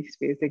react these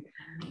days. Like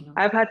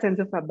I've had sense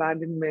of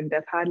abandonment.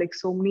 I've had like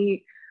so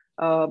many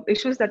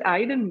issues that I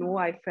didn't know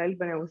I felt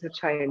when I was a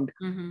child.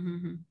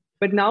 Mhm.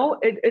 But now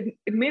it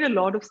made a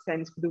lot of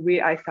sense for the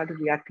way I started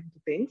reacting to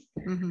things.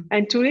 Mhm.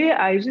 And today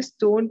I just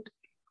don't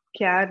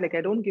care. Like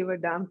I don't give a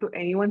damn to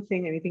anyone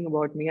saying anything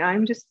about me.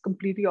 I'm just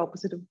completely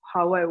opposite of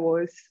how I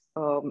was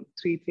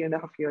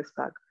 3.5 years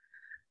back.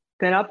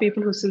 There are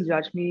people who still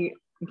judge me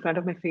in front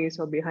of my face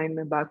or behind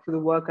my back for the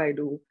work I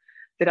do.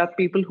 There are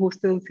people who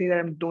still say that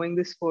I'm doing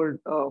this for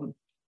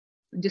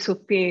just for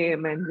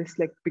fame and just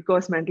like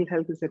because mental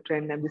health is a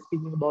trend, I'm just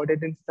speaking about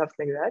it and stuff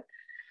like that.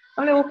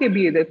 I'm like, okay,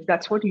 be it. If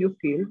that's what you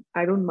feel,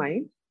 I don't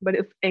mind. But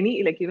if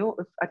any, like, if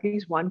at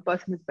least one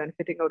person is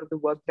benefiting out of the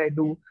work that I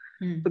do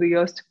Mhm. for the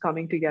years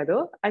coming together,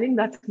 I think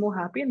that's more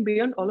happy. And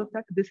beyond all of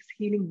that, this is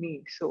healing me.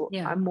 So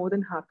Yeah. I'm more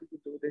than happy to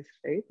do this,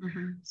 right?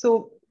 Mhm. So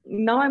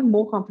now I'm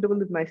more comfortable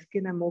with my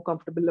skin. I'm more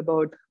comfortable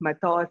about my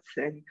thoughts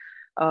and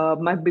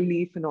my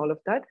belief and all of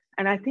that.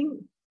 And I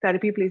think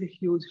therapy plays a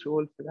huge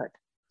role for that.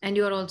 And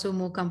you are also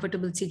more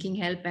comfortable seeking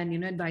help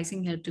and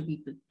advising help to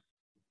people.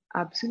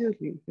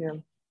 Absolutely. Yeah.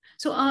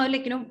 So,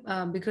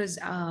 because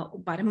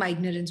pardon my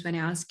ignorance when I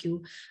ask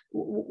you,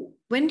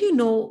 when do you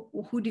know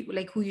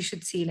who you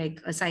should see,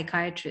 like a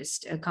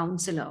psychiatrist, a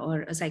counselor,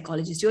 or a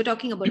psychologist? You're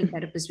talking about a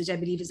therapist, which I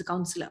believe is a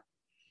counselor.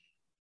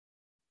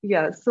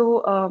 Yeah.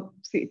 So,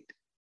 see,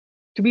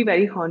 to be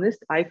very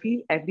honest, I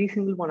feel every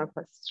single one of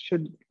us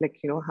should, like,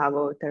 have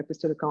a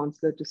therapist or a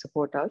counselor to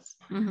support us.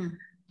 Mhm.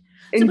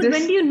 So, In but when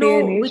this do you day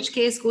and know age, which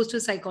case goes to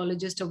a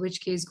psychologist or which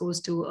case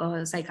goes to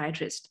a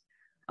psychiatrist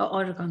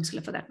or a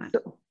counselor for that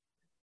matter?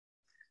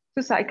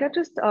 so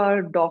psychiatrists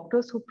are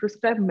doctors who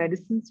prescribe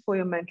medicines for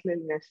your mental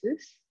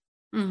illnesses,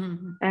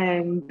 Mhm.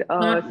 and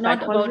Not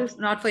psychologists.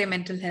 not for your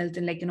mental health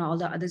and all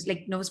the others,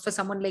 for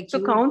someone like So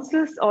you.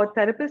 counselors or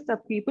therapists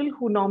are people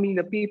who normally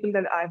the people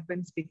that I've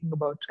been speaking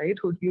about, right?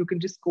 Who you can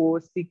just go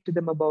speak to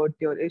them about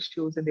your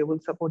issues and they will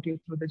support you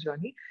through the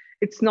journey.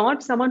 It's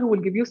not someone who will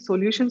give you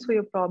solutions for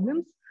your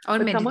problems, Or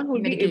but someone who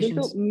will be able to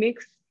medications.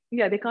 mix.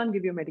 Yeah, they can't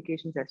give you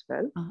medications as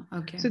well. Oh,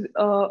 okay. So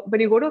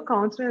when you go to a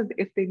counselor,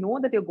 if they know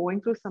that you're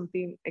going through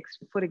something,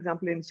 for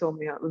example,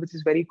 insomnia, which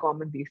is very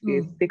common these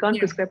days, they can't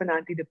Yeah. prescribe an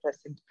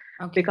antidepressant.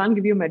 They Okay. can't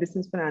give you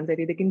medicines for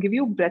anxiety. They can give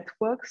you breath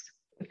works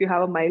if you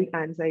have a mild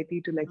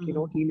anxiety to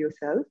heal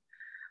yourself.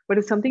 But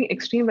it's something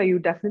extreme where you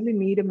definitely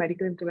need a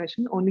medical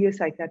intervention. Only a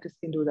psychiatrist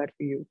can do that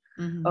for you.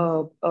 Mhm.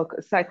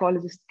 A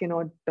psychologist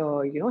cannot,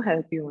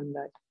 help you on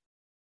that.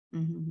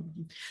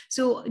 Mhm.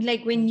 So,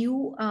 like when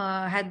you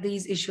had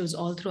these issues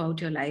all throughout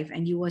your life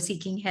and you were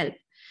seeking help,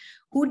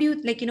 who do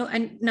you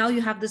and now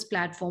you have this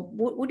platform.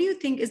 What do you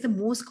think is the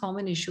most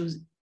common issues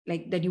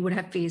that you would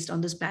have faced on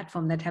this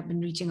platform that have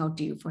been reaching out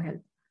to you for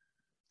help?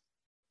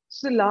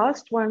 So the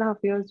last 1.5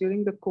 years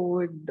during the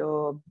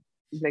COVID,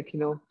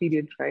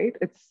 period, right?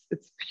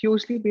 It's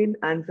hugely been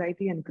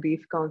anxiety and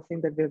grief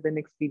counseling that we've been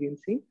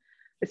experiencing.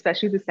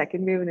 Especially the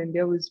second wave in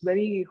India was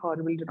very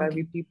horrible. Where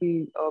Okay.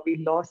 we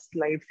lost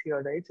lives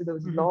here, right? So there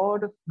was a Mhm.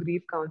 lot of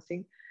grief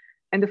counseling,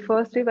 and the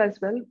first wave as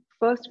well.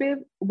 First wave,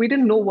 we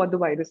didn't know what the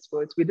virus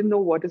was. We didn't know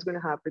what is going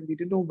to happen. We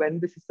didn't know when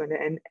this is going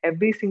to end.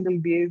 Every single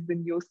day, the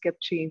news kept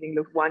changing.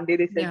 Look, one day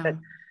they said Yeah. that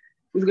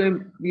was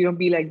going to,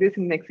 be like this.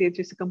 And next day, it's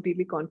just a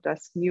completely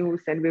contrast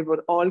news. And we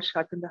were all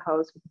shut in the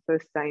house for the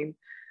first time.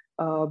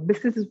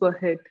 Businesses were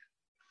hit.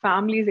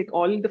 Families, like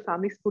all the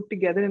families put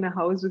together in a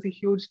house was a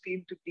huge deal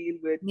to deal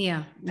with.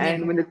 Yeah.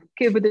 And with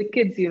the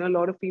kids, a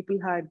lot of people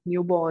had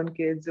newborn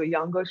kids or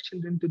younger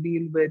children to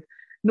deal with.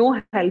 No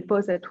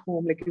helpers at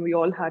home. Like we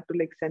all had to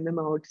like send them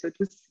out. So it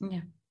was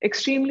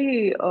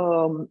extremely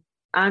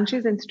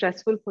anxious and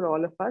stressful for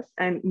all of us.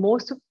 And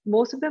most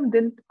of them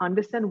didn't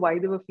understand why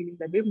they were feeling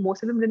that way.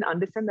 Most of them didn't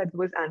understand that it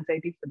was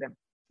anxiety for them.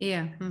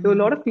 Yeah. There were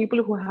a lot of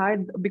people who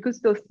had,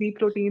 because the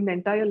sleep routine, the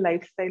entire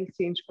lifestyle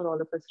changed for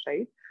all of us,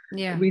 right?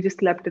 Yeah. We just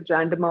slept at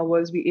random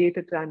hours. We ate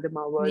at random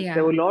hours.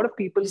 There were a lot of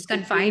people just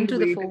confined to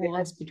the 4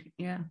 walls between.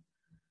 Yeah.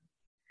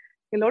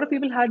 A lot of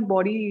people had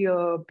body,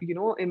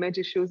 image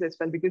issues as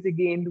well because they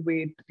gained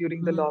weight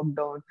during the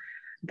lockdown.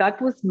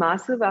 That was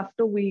massive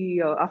after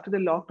the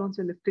lockdowns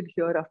were lifted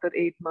here after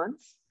 8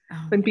 months.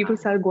 When people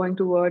started going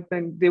to work,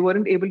 when they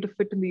weren't able to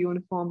fit in the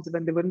uniforms,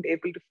 when they weren't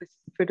able to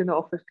fit in the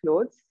office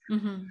clothes.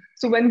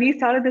 So when we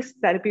started this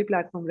therapy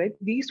platform, right,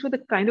 these were the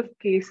kind of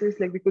cases,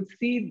 like we could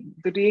see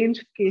the range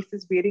of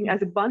cases varying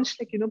as a bunch,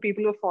 like,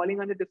 people were falling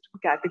under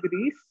different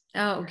categories.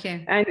 Oh,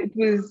 okay. And it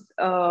was,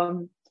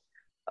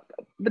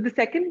 but the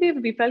second wave,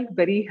 we felt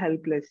very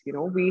helpless.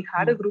 We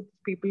had a group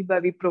of people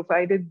where we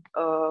provided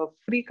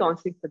free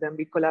counseling for them.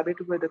 We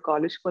collaborated with a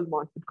college called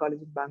Montfort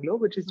College in Bangalore,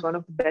 which is one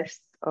of the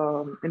best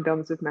in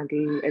terms of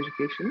mental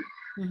education.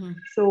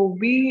 So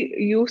we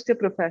used the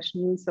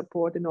professional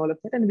support and all of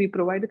that, and we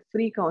provided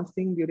free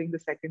counseling during the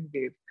second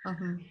wave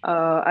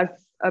as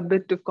a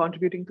bit of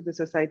contributing to the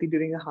society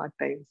during the hard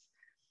times.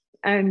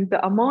 And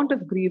the amount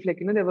of grief,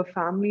 like, there were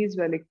families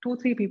where like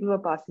 2-3 people were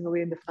passing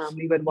away in the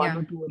family, where 1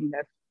 or 2 were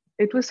left.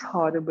 It was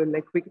horrible.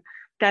 Like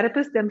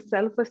therapists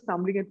themselves were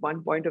stumbling at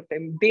one point of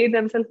time. They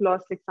themselves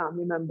lost like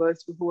family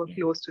members who were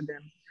close to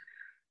them.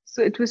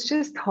 So it was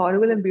just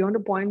horrible. And beyond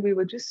a point, we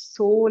were just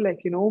so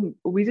like,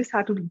 we just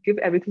had to give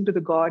everything to the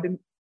God and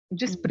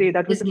just pray.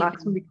 That was the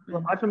maximum we could do.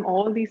 Apart from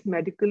all these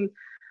medical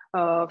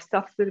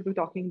stuff that we're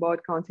talking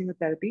about, counseling or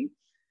therapy,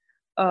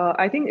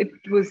 I think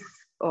it was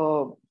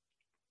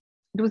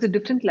a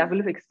different level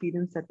of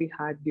experience that we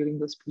had during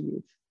those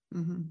periods.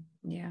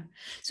 Yeah.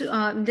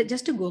 So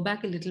just to go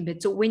back a little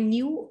bit. So when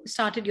you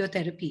started your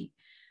therapy,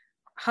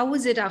 how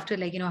was it after,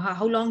 like,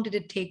 how long did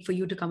it take for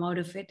you to come out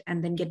of it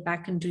and then get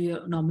back into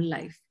your normal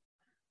life?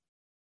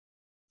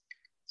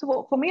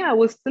 So for me, I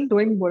was still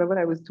doing whatever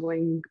I was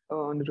doing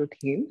on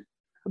routine.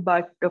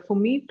 But for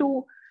me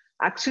to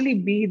actually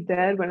be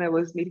there when I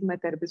was meeting my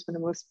therapist, when I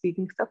was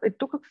speaking stuff, it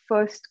took a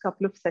first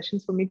couple of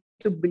sessions for me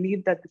to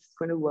believe that this is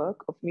going to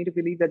work, or for me to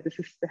believe that this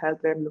is the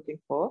help that I'm looking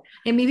for.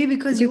 And maybe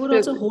because you were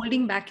also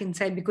holding back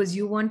inside because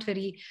you weren't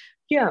very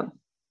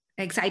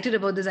excited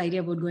about this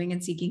idea about going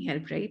and seeking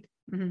help, right?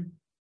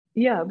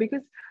 Yeah,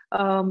 because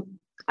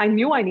I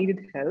knew I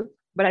needed help,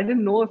 but I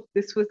didn't know if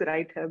this was the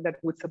right help that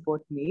would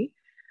support me.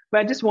 But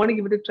I just want to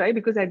give it a try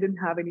because I didn't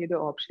have any other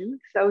options.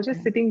 So I was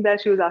just sitting there.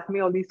 She was asking me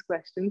all these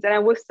questions and I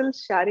was still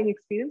sharing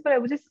experience, but I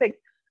was just like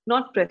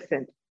not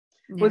present.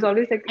 It was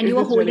always like, and you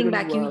were holding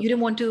back. You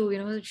didn't want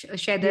to,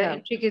 share the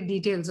intricate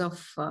details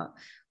of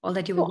all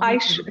that you were going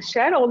through. I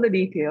shared all the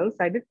details.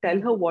 I did tell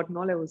her what and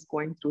all I was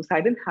going through. So I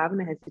didn't have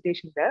any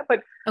hesitation there,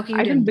 but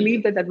I didn't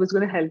believe that was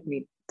going to help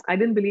me. I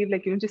didn't believe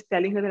like, just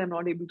telling her that I'm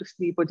not able to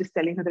sleep or just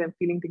telling her that I'm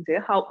feeling things there.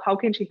 How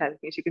can she help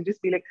me? She can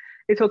just be like,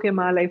 it's okay,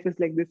 ma, life is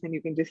like this and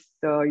you can just,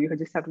 you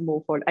just have to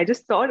move forward. I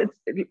just thought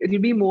it'll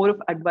be more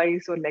of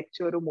advice or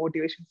lecture or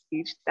motivation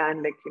speech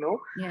than like,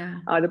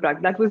 the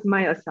practice. That was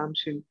my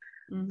assumption.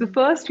 The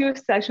first few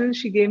sessions,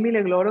 she gave me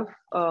like a lot of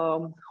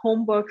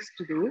homeworks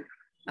to do.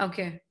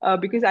 Okay.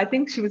 Because I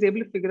think she was able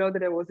to figure out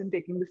that I wasn't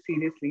taking this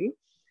seriously.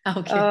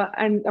 Okay.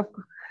 And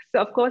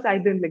of course, I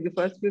didn't. Like the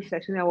first few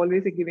sessions, I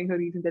always like giving her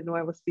reasons that no,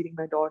 I was feeding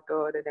my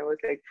daughter and I was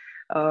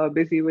like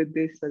busy with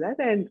this or that.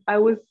 And I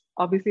was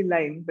obviously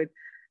lying. But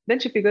then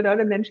she figured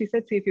out and then she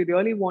said, see, if you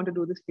really want to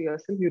do this for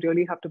yourself, you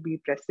really have to be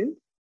present.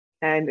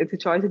 And it's a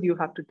choice that you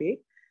have to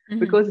take.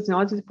 Because it's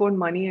not just about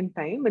money and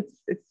time, it's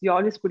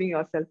you're just putting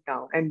yourself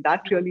down. And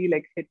that really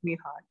like hit me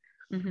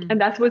hard. And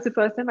that was the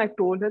first time I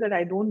told her that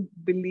I don't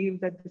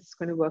believe that this is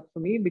going to work for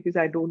me because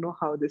I don't know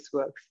how this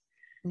works.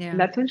 And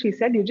that's when she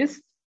said, you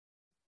just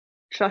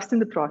trust in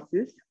the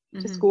process.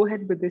 Just go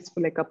ahead with this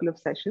for like a couple of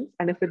sessions.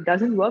 And if it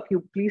doesn't work,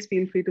 you please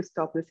feel free to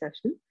stop the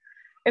session.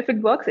 If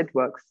it works, it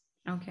works.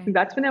 Okay. And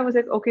that's when I was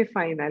like, okay,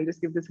 fine, I'll just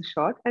give this a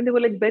shot. And there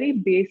were like very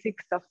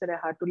basic stuff that I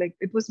had to like,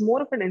 it was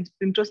more of an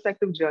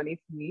introspective journey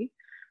for me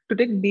to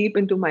dig deep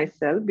into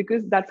myself,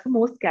 because that's the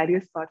most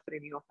scariest part for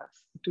any of us,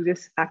 to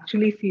just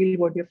actually feel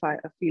what you're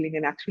feeling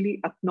and actually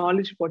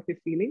acknowledge what you're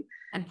feeling.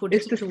 And put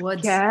it into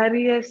words.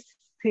 Scariest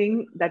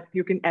thing that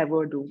you can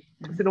ever do.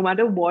 So no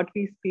matter what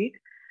we speak,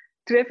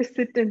 to have to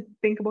sit and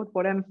think about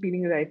what I'm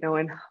feeling right now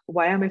and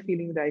why am I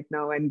feeling right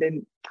now, and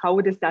then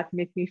how does that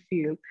make me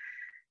feel?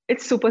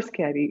 It's super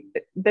scary.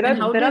 There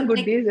are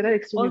good days, there are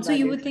extremely also bad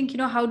you days. Would think,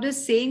 how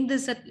does saying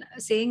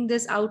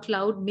this out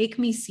loud make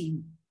me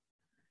seem?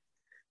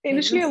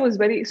 Initially, I was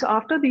so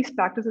after these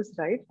practices,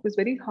 right, it was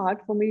very hard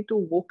for me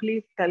to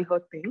vocally tell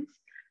her things.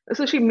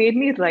 So she made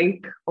me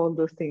write all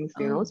those things,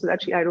 so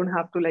that I don't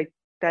have to like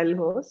tell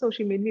her. So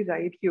she made me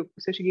write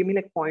so she gave me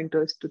like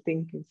pointers to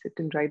think and sit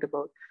and write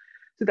about.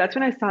 So that's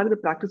when I started the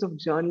practice of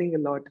journaling a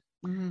lot.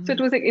 So it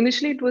was like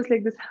initially it was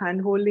like this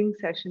hand-holding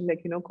session,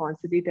 like,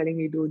 constantly telling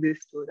me do this,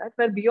 do that.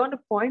 But beyond a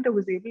point, I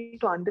was able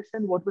to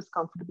understand what was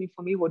comfortable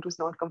for me, what was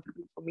not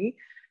comfortable for me,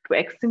 to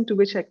extent to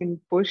which I can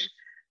push,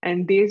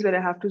 and days where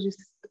I have to just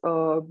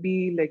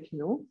be like,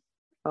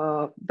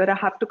 that I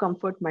have to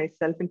comfort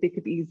myself and take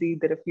it easy.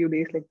 There are a few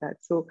days like that.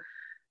 So,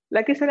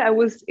 like I said, I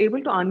was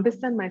able to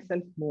understand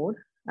myself more.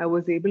 I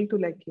was able to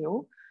like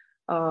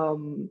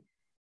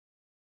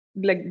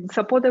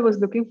support I was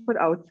looking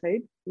for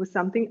outside was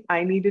something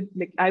I needed.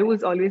 Like I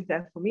was always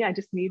there for me. I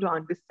just need to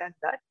understand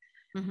that.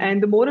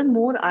 And the more and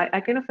more I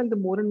kind of felt the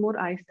more and more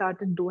I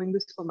started doing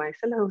this for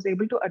myself, I was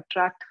able to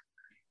attract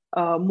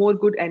more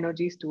good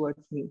energies towards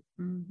me.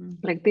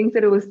 Like things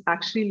that I was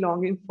actually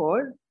longing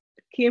for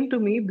came to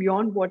me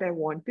beyond what I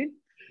wanted.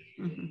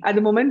 At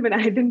the moment when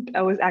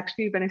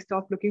when I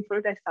stopped looking for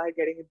it, I started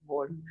getting it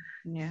more.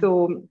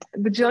 So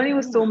the journey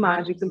was so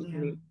magical for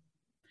me.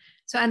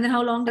 So, and then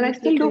how long did I it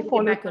still take do to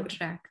follow get back on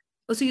track?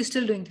 Oh, so you're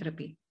still doing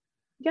therapy?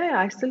 Yeah,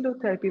 I still do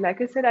therapy.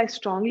 Like I said, I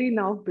strongly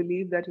now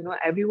believe that,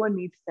 everyone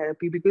needs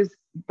therapy, because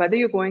whether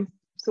you're going,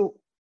 so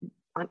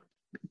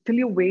till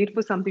you wait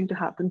for something to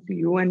happen for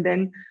you and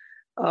then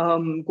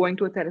going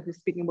to a therapist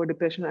speaking about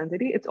depression and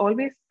anxiety, it's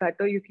always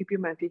better you keep your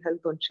mental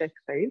health on check,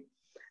 right?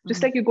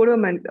 Just like you go to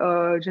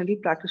a general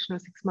practitioner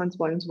 6 months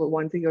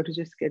once a year to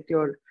just get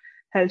your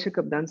health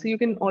checkup done. So you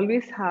can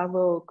always have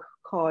a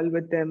call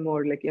with them,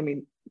 or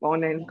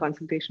online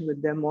consultation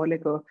with them, or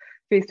like a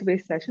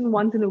face-to-face session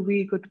once in a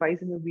week or twice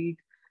in a week.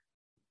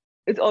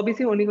 It's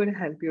obviously only going to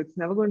help you. There's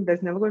never going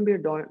to be a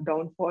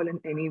downfall in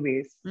any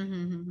ways.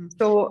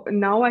 So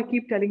now I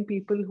keep telling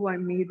people who I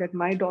meet that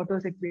my daughter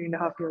is like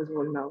 3.5 years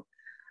old now.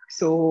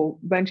 So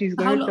when she's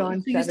going to turn 7 or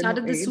 8. So you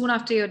started this soon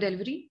after your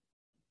delivery?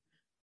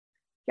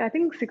 Yeah, I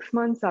think 6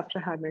 months after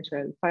I had my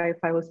child, five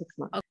or 6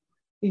 months. Okay.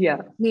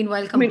 Yeah.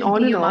 Meanwhile,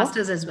 completing your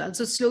master's as well.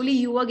 So slowly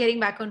you were getting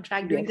back on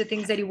track, doing the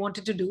things that you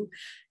wanted to do,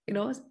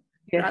 Yes.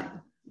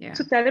 Yeah.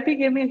 So therapy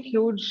gave me a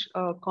huge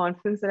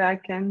confidence that I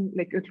can,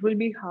 it will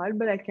be hard,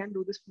 but I can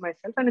do this for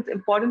myself. And it's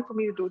important for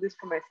me to do this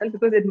for myself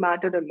because it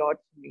mattered a lot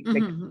for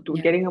me.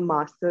 Getting a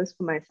master's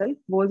for myself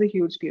was a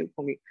huge deal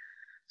for me.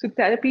 So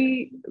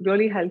therapy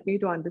really helped me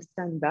to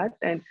understand that.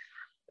 And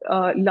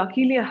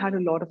luckily, I had a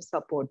lot of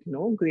support,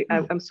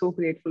 I'm so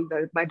grateful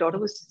that my daughter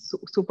was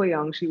super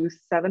young. She was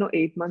 7 or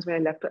 8 months when I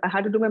left her. I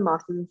had to do my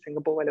master's in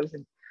Singapore while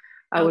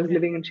I was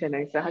living in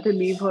Chennai. So I had to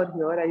leave her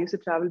here. I used to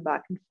travel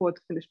back and forth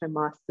to finish my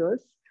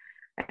master's.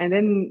 And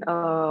then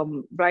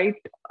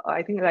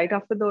I think right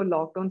after the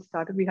lockdown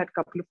started, we had a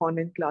couple of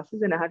online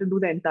classes and I had to do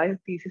the entire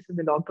thesis when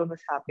the lockdown was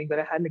happening, but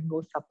I had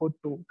no support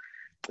to,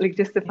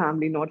 just the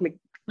family, not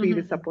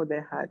previous support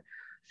they had.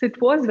 So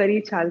it was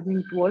very challenging.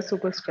 It was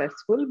super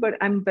stressful, but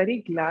I'm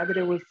very glad that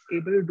I was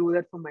able to do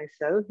that for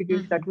myself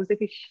because that was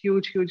a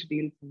huge, huge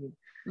deal for me,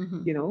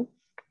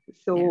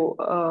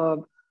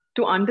 So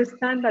to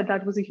understand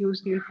that was a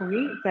huge deal for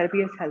me,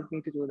 therapy has helped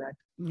me to do that.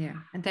 Yeah.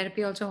 And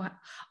therapy also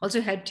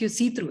helped you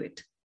see through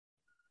it.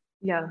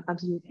 Yeah,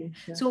 absolutely.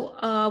 Yeah. So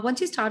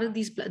once you started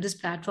this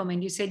platform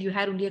and you said you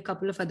had only a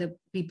couple of other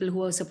people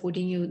who are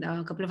supporting you,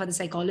 a couple of other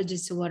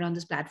psychologists who are on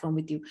this platform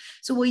with you.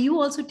 So were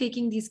you also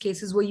taking these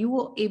cases? Were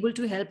you able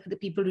to help the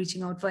people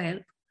reaching out for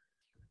help?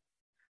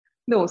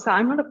 No, so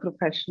I'm not a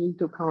professional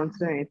to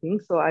counsel or anything.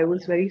 So I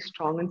was very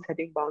strong in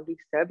setting boundaries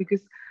there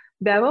because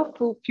there were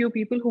few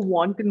people who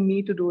wanted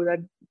me to do that,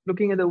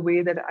 looking at the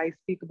way that I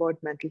speak about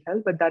mental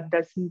health, but that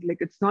doesn't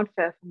it's not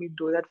fair for me to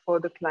do that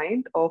for the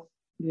client of,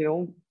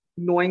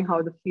 knowing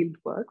how the field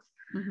works.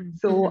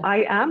 So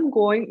I am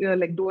going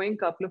doing a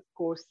couple of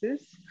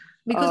courses.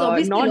 Because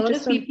obviously a lot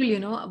of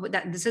people,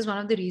 that this is one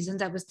of the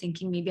reasons I was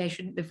thinking maybe I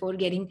should, before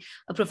getting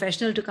a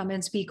professional to come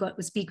and speak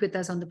with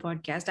us on the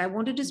podcast, I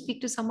wanted to speak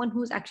to someone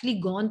who's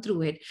actually gone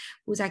through it,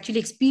 who's actually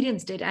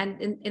experienced it.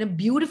 And in a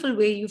beautiful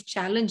way, you've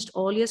challenged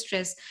all your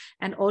stress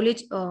and all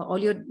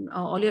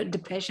your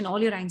depression,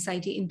 all your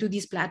anxiety into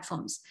these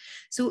platforms.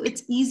 So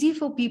it's easy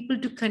for people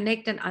to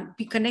connect and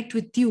connect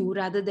with you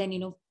rather than,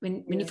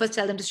 when you first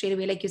tell them to straight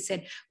away, like you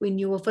said, when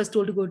you were first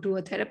told to go to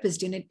a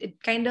therapist, and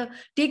it kind of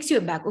takes you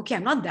aback. Okay,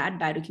 I'm not that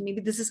bad. Okay, maybe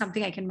this is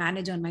something I can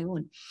manage on my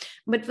own.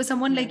 But for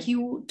someone like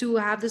you to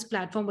have this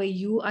platform where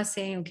you are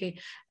saying, okay,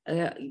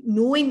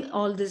 knowing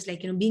all this,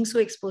 being so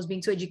exposed,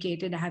 being so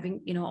educated,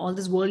 having, all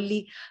this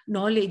worldly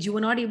knowledge, you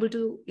were not able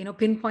to,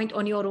 pinpoint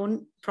on your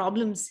own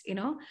problems,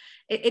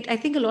 I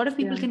think a lot of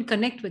people can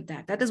connect with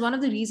that. That is one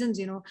of the reasons,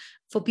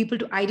 for people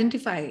to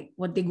identify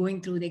what they're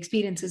going through, the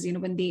experiences,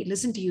 when they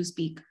listen to you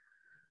speak.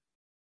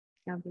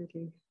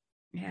 Absolutely.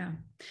 Yeah.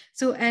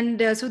 So,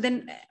 so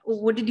then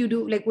what did you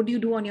do? What do you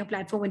do on your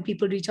platform when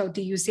people reach out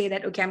to you, say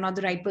that, okay, I'm not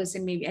the right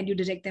person, maybe, and you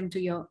direct them to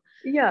your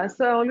Yeah,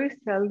 so I always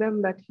tell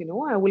them that,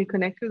 I will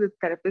connect you with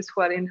therapists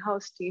who are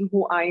in-house team,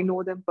 who I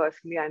know them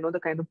personally. I know the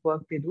kind of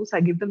work they do. So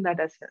I give them that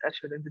as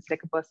assurance. It's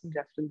like a personal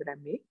referral that I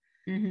make.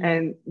 Mm-hmm.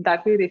 And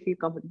that way they feel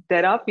comfortable.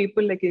 There are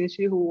people like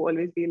initially who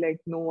always be like,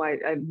 no,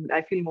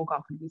 I feel more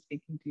comfortable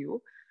speaking to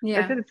you. I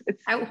Yeah. said,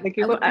 it's like,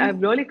 I would I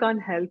think, really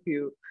can't help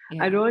you.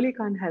 I yeah. really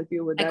can't help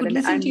you with I that. could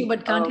listen to you,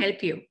 but can't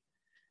help you.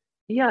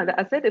 Yeah,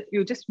 I said if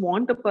you just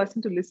want the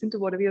person to listen to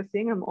whatever you're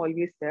saying, I'm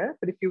always there.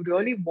 But if you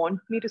really want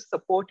me to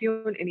support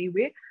you in any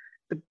way,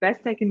 the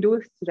best I can do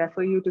is to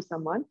refer you to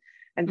someone.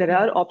 And there Mhm.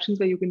 are options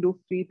where you can do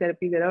free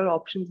therapy. There are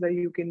options where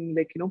you can,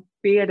 like,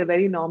 pay at a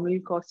very nominal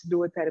cost to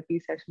do a therapy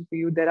session for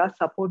you. There are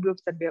support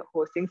groups that we are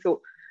hosting.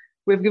 So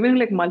we've given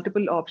like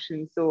multiple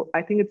options. So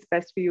I think it's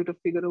best for you to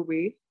figure a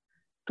way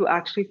to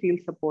actually feel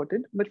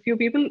supported. But few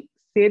people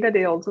say that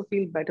they also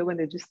feel better when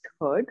they just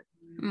heard.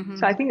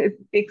 So I Mhm. think it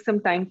takes some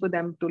time for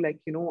them to, like,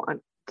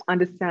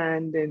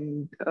 understand,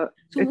 and So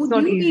it's would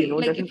not you easy. be It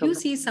like, doesn't if you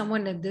come. see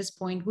someone at this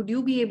point, would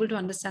you be able to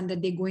understand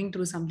that they're going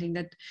through something,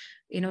 that,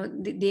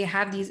 they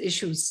have these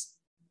issues?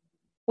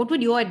 What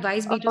would your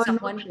advice be to Not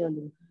someone?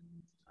 really.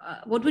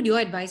 What would your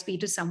advice be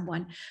to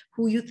someone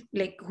who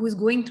like, who's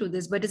going through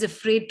this but is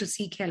afraid to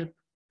seek help?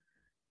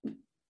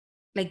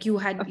 Like you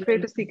had Afraid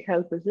your, to seek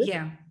help, is it?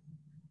 yeah.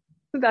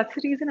 So that's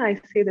the reason I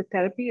say that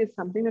therapy is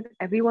something that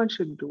everyone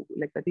should do,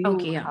 like whether you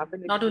Okay, yeah. have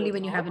an Not issue only or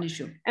when you not. have an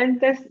issue.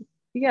 And there's,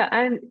 yeah,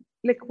 and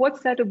like,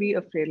 what's there to be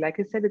afraid? Like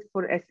I said, it's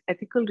for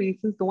ethical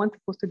reasons. No one's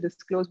supposed to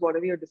disclose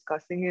whatever you're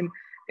discussing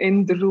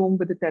in the room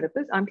with the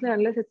therapist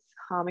unless it's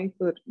harming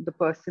for the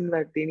person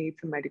where they need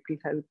some medical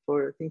help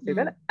or things like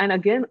Mm. that. And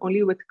again,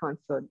 only with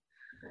consent.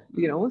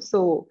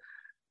 So,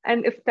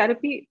 and if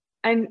therapy,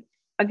 and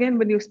again,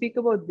 when you speak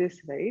about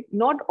this, right,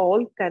 not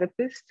all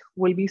therapists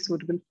will be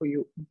suitable for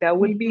you. There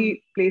will Mhm.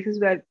 be places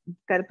where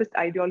therapist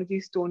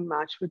ideologies don't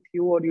match with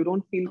you, or you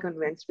don't feel Okay.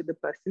 convinced with the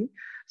person.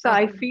 So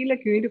I Okay. feel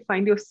like you need to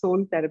find your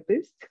soul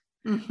therapist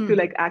to, Mhm.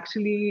 like,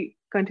 actually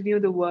continue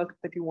the work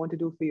that you want to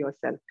do for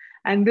yourself.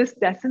 And this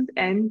doesn't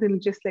end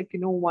in just, like,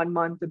 1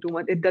 month or 2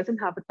 months. It doesn't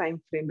have a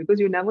time frame, because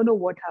you never know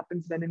what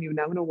happens when, and you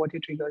never know what your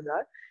triggers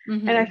are.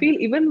 And I Mhm.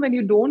 feel even when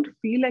you don't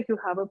feel like you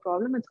have a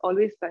problem, it's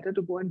always better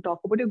to go and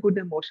talk about your good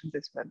emotions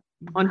as well,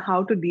 on Mhm.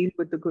 how to deal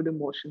with the good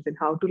emotions, and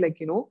how to,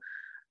 like,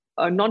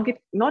 not get,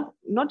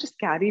 not just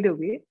carried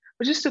away,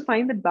 but just to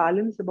find that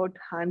balance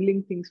about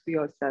handling things for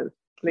yourself.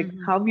 Like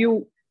Mhm. how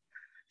you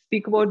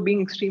speak about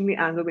being extremely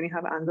angry. When you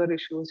have anger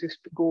issues, you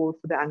should go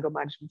for the anger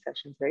management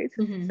sessions, right?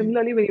 So Mhm.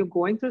 similarly, when you're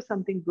going through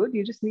something good,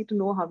 you just need to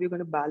know how you're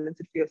going to balance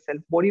it for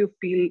yourself. What do you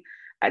feel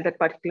at that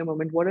particular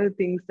moment? What are the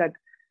things that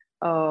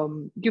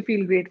you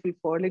feel grateful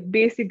for? Like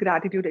basic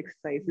gratitude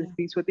exercises, Yeah.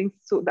 these were things.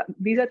 So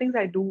these are things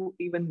I do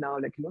even now,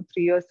 like,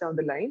 3 years down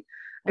the line.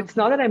 It's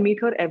not Okay. that I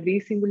meet her every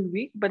single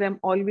week, but I'm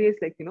always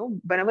like,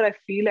 whenever I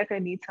feel like I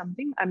need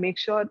something, I make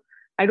sure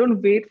I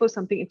don't wait for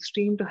something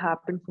extreme to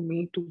happen for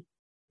me to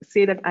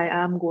say that I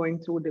am going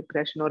through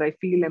depression or I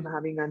feel I'm Mhm.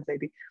 having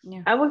anxiety.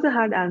 Yeah. I also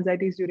had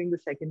anxieties during the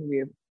second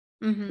wave,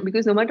 Mhm.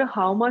 because no matter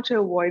how much I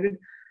avoided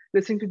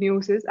listening to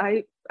news,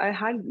 I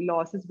had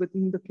losses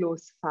within the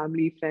close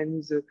family,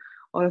 friends,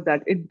 all of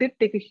that. It did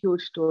take a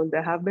huge toll.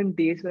 There have been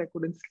days where I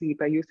couldn't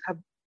sleep. I used to have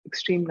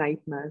extreme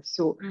nightmares.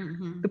 So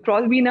the Mhm.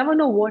 problem, we never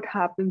know what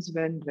happens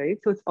when, right?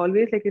 So it's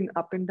always like an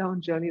up and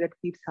down journey that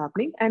keeps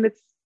happening, and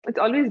it's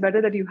always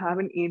better that you have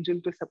an angel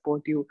to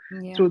support you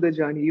Yeah. through the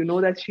journey. You know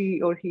that she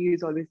or he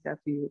is always there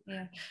for you.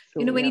 Yeah.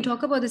 So When yeah. you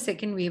talk about the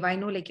second wave, I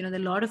know, like, there are a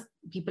lot of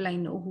people I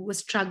know who were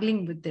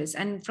struggling with this.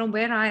 And from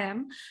where I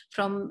am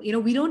from,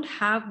 we don't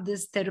have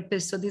this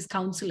therapists or these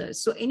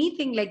counselors. So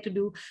anything like to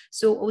do.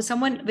 So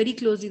someone very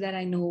closely that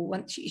I know,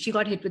 once she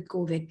got hit with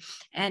COVID,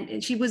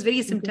 and she was very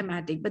Okay.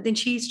 symptomatic, but then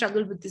she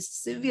struggled with this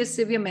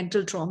severe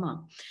mental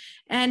trauma.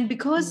 And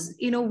because,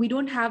 Mm. we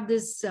don't have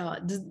this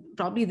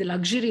probably the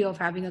luxury of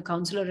having a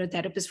counselor or a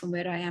therapist from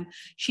where I am,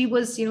 she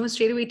was,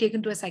 straight away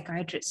taken to a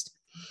psychiatrist.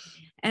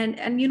 And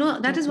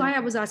that is Okay. why I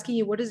was asking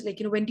you, what is, like,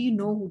 when do you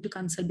know who to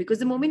consult? Because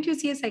the moment you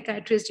see a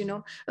psychiatrist,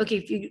 okay,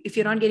 if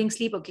you're not getting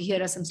sleep, okay,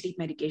 here are some sleep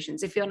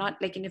medications. If you're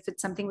not, like, and if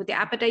it's something with the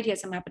appetite,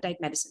 here's some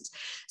appetite medicines.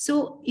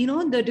 So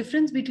the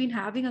difference between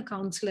having a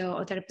counselor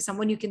or therapist,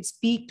 someone you can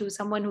speak to,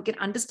 someone who can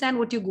understand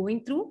what you're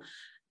going through,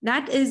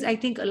 that is, I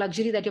think, a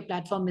luxury that your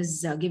platform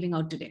is giving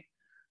out today.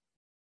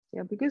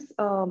 Yeah, because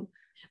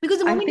Because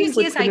the I moment you think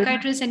see with a cinema,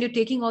 psychiatrist and you're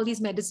taking all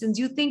these medicines,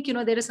 you think,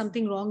 there is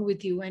something wrong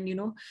with you.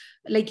 And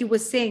like you were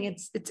saying,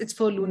 it's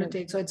for yes,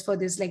 lunatics, or it's for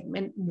this, like,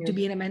 to yes.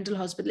 be in a mental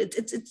hospital.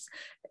 It's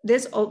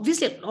there's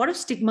obviously a lot of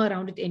stigma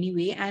around it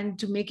anyway. And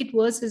to make it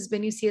worse is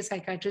when you see a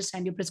psychiatrist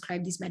and you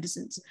prescribe these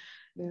medicines.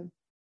 Yeah.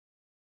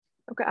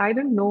 Okay, I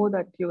didn't know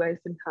that you guys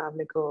didn't have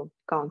like a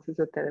counselor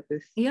or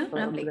therapist Yeah,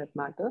 I'm for like, that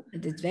matter.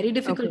 it's very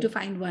difficult Okay, to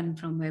find one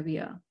from where we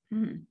are.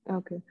 Mhm.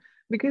 okay.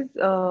 Because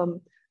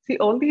see,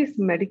 all these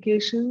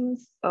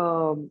medications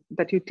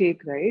that you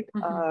take, right,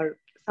 Mhm. are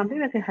something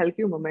that can help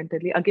you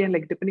momentarily. Again,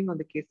 like depending on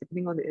the case,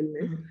 depending on the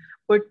illness. Mhm.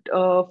 But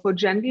for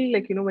generally,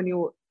 like, when you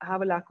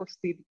have a lack of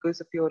sleep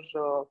because of your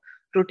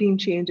routine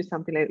change or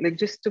something like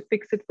just to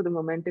fix it for the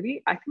momentary,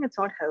 I think it's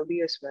not healthy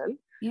as well.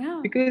 Yeah.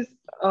 Because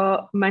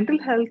mental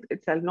health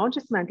itself, not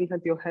just mental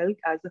health, your health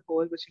as a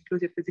whole, which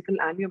includes your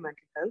physical and your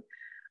mental health,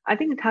 I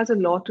think it has a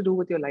lot to do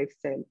with your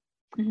lifestyle.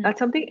 Mhm. That's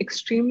something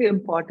extremely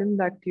important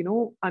that,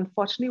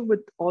 unfortunately,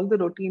 with all the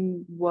routine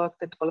work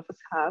that all of us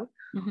have,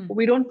 Mhm.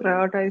 we don't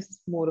prioritize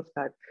more of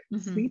that.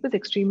 Mhm. Sleep is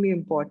extremely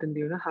important.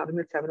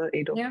 Having the 7 or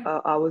 8 Yeah.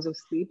 hours of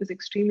sleep is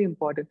extremely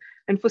important.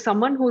 And for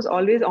someone who's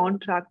always on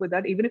track with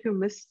that, even if you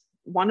miss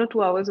 1 or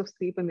 2 hours of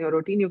sleep in your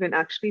routine, you can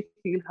actually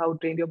feel how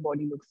drained your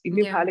body looks. Even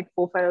if you Yeah. had like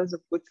 4 or 5 hours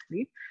of good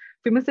sleep,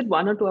 if you miss it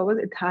 1 or 2 hours,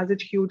 it has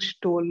its huge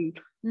toll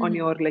on Mhm.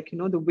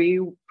 your, the way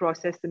you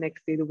process the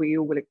next day, the way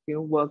you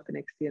work the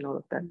next day and all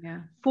of that. Yeah.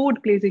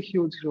 Food plays a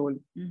huge role.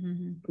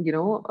 Mhm.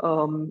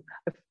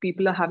 If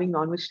people are having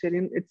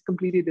non-vegetarian, it's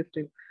completely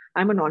different.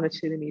 I'm a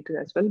non-vegetarian eater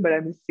as well, but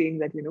I'm just saying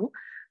that,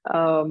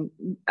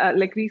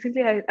 like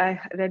recently I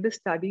read a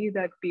study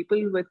that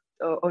people with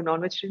or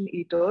non-vegetarian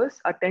eaters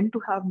tend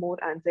to have more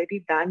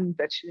anxiety than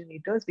vegetarian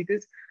eaters,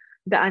 because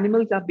the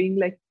animals are being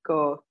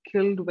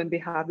killed when they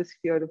have this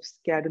fear of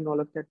scared and all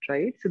of that,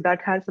 right? So that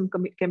has some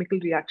chemical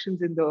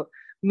reactions in the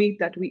meat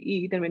that we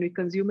eat, and when we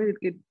consume it,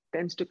 it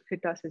tends to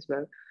hit us as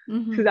well.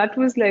 Mhm. So that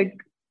was like,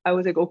 I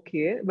was like,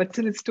 okay, but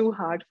still it's too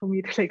hard for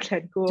me to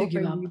let go To of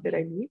give my up. meat that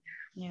I need.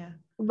 Yeah.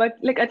 But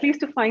at least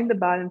to find the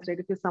balance, right?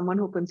 If you're someone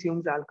who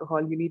consumes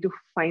alcohol, you need to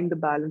find the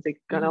balance.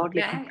 Like cannot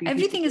Yeah. completely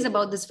Everything is separate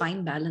about them. this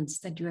fine balance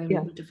that you are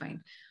Yeah. able to find.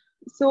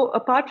 So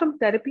apart from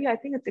therapy, I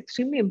think it's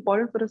extremely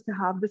important for us to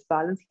have this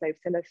balanced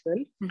lifestyle as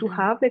well. To Mhm.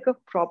 have like a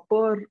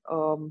proper,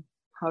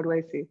 how do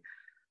I say,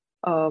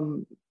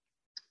 um,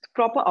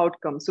 proper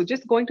outcome. So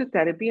just going to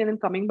therapy and then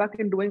coming back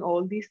and doing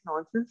all these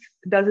nonsense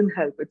doesn't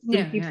help. It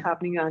still keeps Yeah.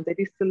 happening. Your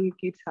anxiety still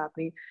keeps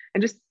happening.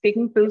 And just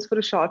taking pills for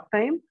a short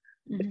time,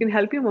 it Mhm. can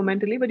help you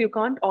momentarily, but you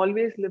can't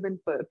always live in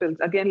pills.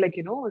 Again,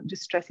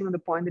 just stressing on the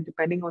point that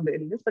depending on the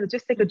illness, but it's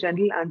just like a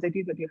general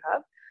anxiety that you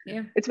have.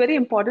 Yeah. It's very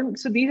important.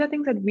 So these are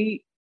things that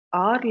we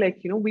are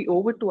we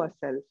owe it to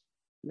ourselves.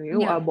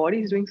 Yeah. Our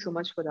body is doing so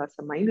much for us.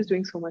 Our mind is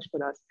doing so much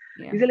for us.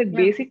 Yeah. These are like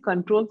Yeah. basic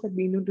controls that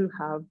we need to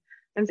have.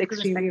 And it's To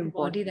extremely respect the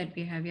body important. that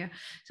we have. Yeah.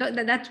 So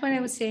that's what I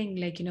was saying.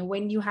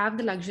 When you have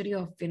the luxury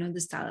of,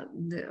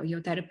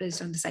 your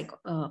therapist on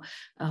the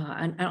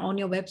and on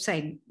your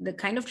website, the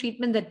kind of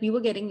treatment that we were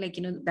getting,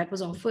 that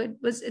was offered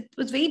it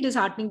was very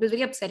disheartening. It was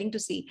very upsetting to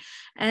see.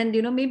 And,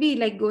 maybe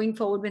going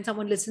forward, when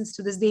someone listens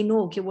to this, they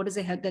know, okay, what is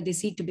the help that they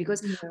seek to,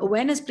 because Yeah.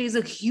 awareness plays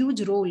a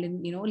huge role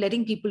in,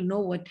 letting people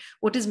know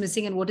what is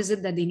missing and what is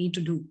it that they need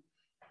to do.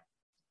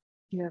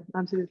 Yeah,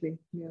 absolutely.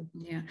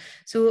 Yeah.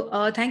 So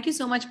thank you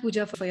so much,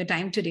 Pooja, for your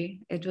time today.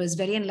 It was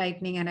very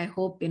enlightening, and I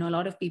hope a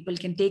lot of people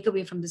can take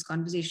away from this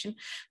conversation,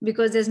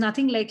 because there's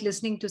nothing like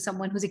listening to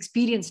someone who's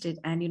experienced it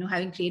and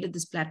having created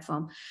this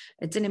platform.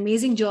 It's an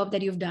amazing job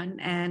that you've done,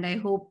 and I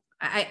hope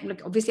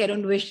obviously I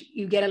don't wish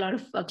you get a lot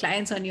of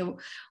clients on your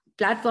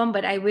platform,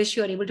 but I wish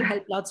you're able to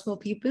help lots more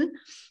people,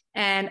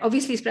 and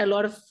obviously spread a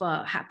lot of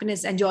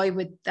happiness and joy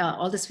with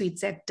all the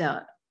sweets at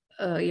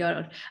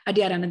your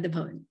Adyar Anand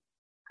Bhavan.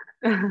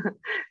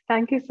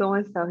 Thank you so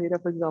much,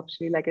 Sahira, for this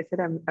opportunity. Like I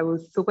said, I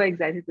was super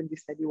excited when you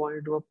said you want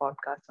to do a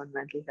podcast on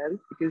mental health,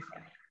 because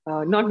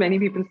not many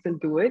people still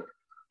do it.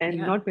 And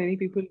not many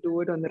people do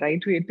it on the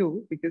right way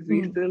too, because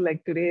we still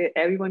today,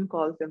 everyone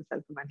calls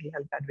themselves a mental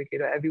health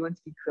advocate, or everyone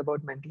speaks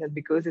about mental health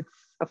because it's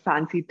a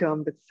fancy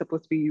term that's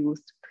supposed to be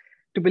used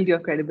to build your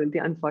credibility,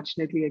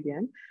 unfortunately,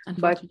 again.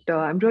 But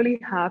I'm really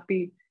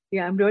happy.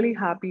 Yeah, I'm really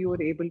happy you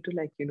were able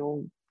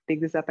to take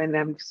this up. And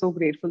I'm so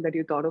grateful that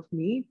you thought of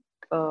me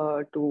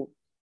to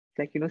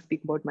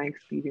speak about my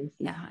experiences.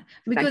 Yeah,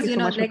 because so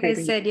like I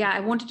said, I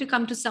wanted to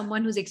come to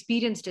someone who's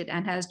experienced it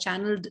and has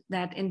channeled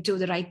that into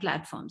the right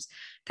platforms.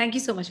 Thank you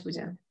so much,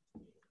 Pooja.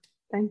 Yeah.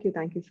 Thank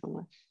you so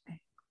much.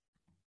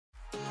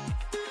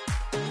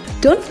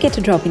 Don't forget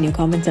to drop in your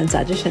comments and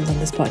suggestions on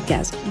this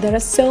podcast. There are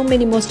so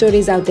many more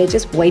stories out there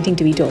just waiting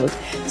to be told.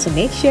 So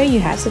make sure you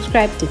have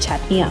subscribed to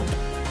Chat Me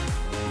Up.